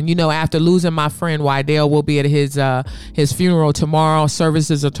possible. And, after losing my friend Wydell, we'll be at his funeral tomorrow.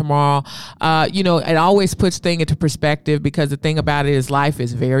 Services are tomorrow. It always puts things into perspective, because the thing about it is life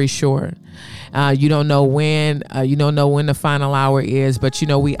is very short. You don't know when the final hour is, but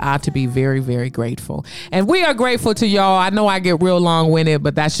we ought to be very, very grateful. And we are grateful to y'all. I know I get real long-winded,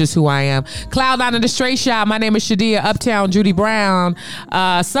 but that's just who I am. Cloud9 and the Straight Shot. My name is Shadia Uptown Judy Brown.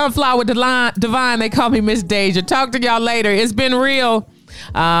 Sunflower Divine. They call me Miss Deja. Talk to y'all later. It's been real.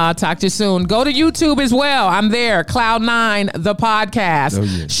 Talk to you soon. Go to YouTube as well. I'm there. Cloud9 the podcast. Oh,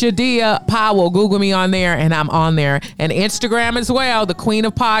 yeah. Shadia Powell. Google me on there, and I'm on there. And Instagram as well. The Queen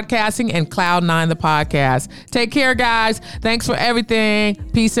of Podcasting and Cloud9 the podcast. Take care, guys. Thanks for everything.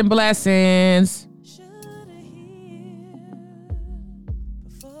 Peace and blessings.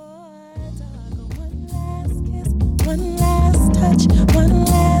 One last touch, one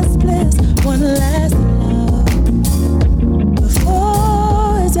last bliss, one last love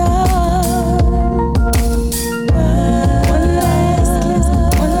before it's all. One last kiss,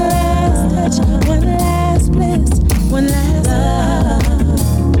 one last touch, one last bliss, one last love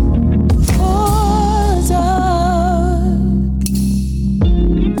before it's all.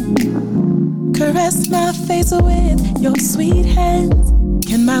 Caress my face with your sweet hands.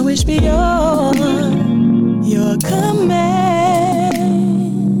 Can my wish be your command?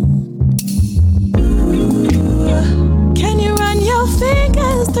 Ooh, can you run your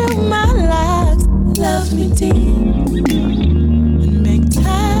fingers through my locks? Love me deep and make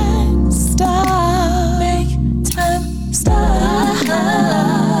time stop. Make time stop.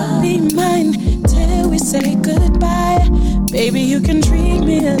 Be mine till we say goodbye. Baby, you can treat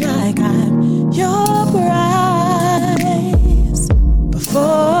me like I'm your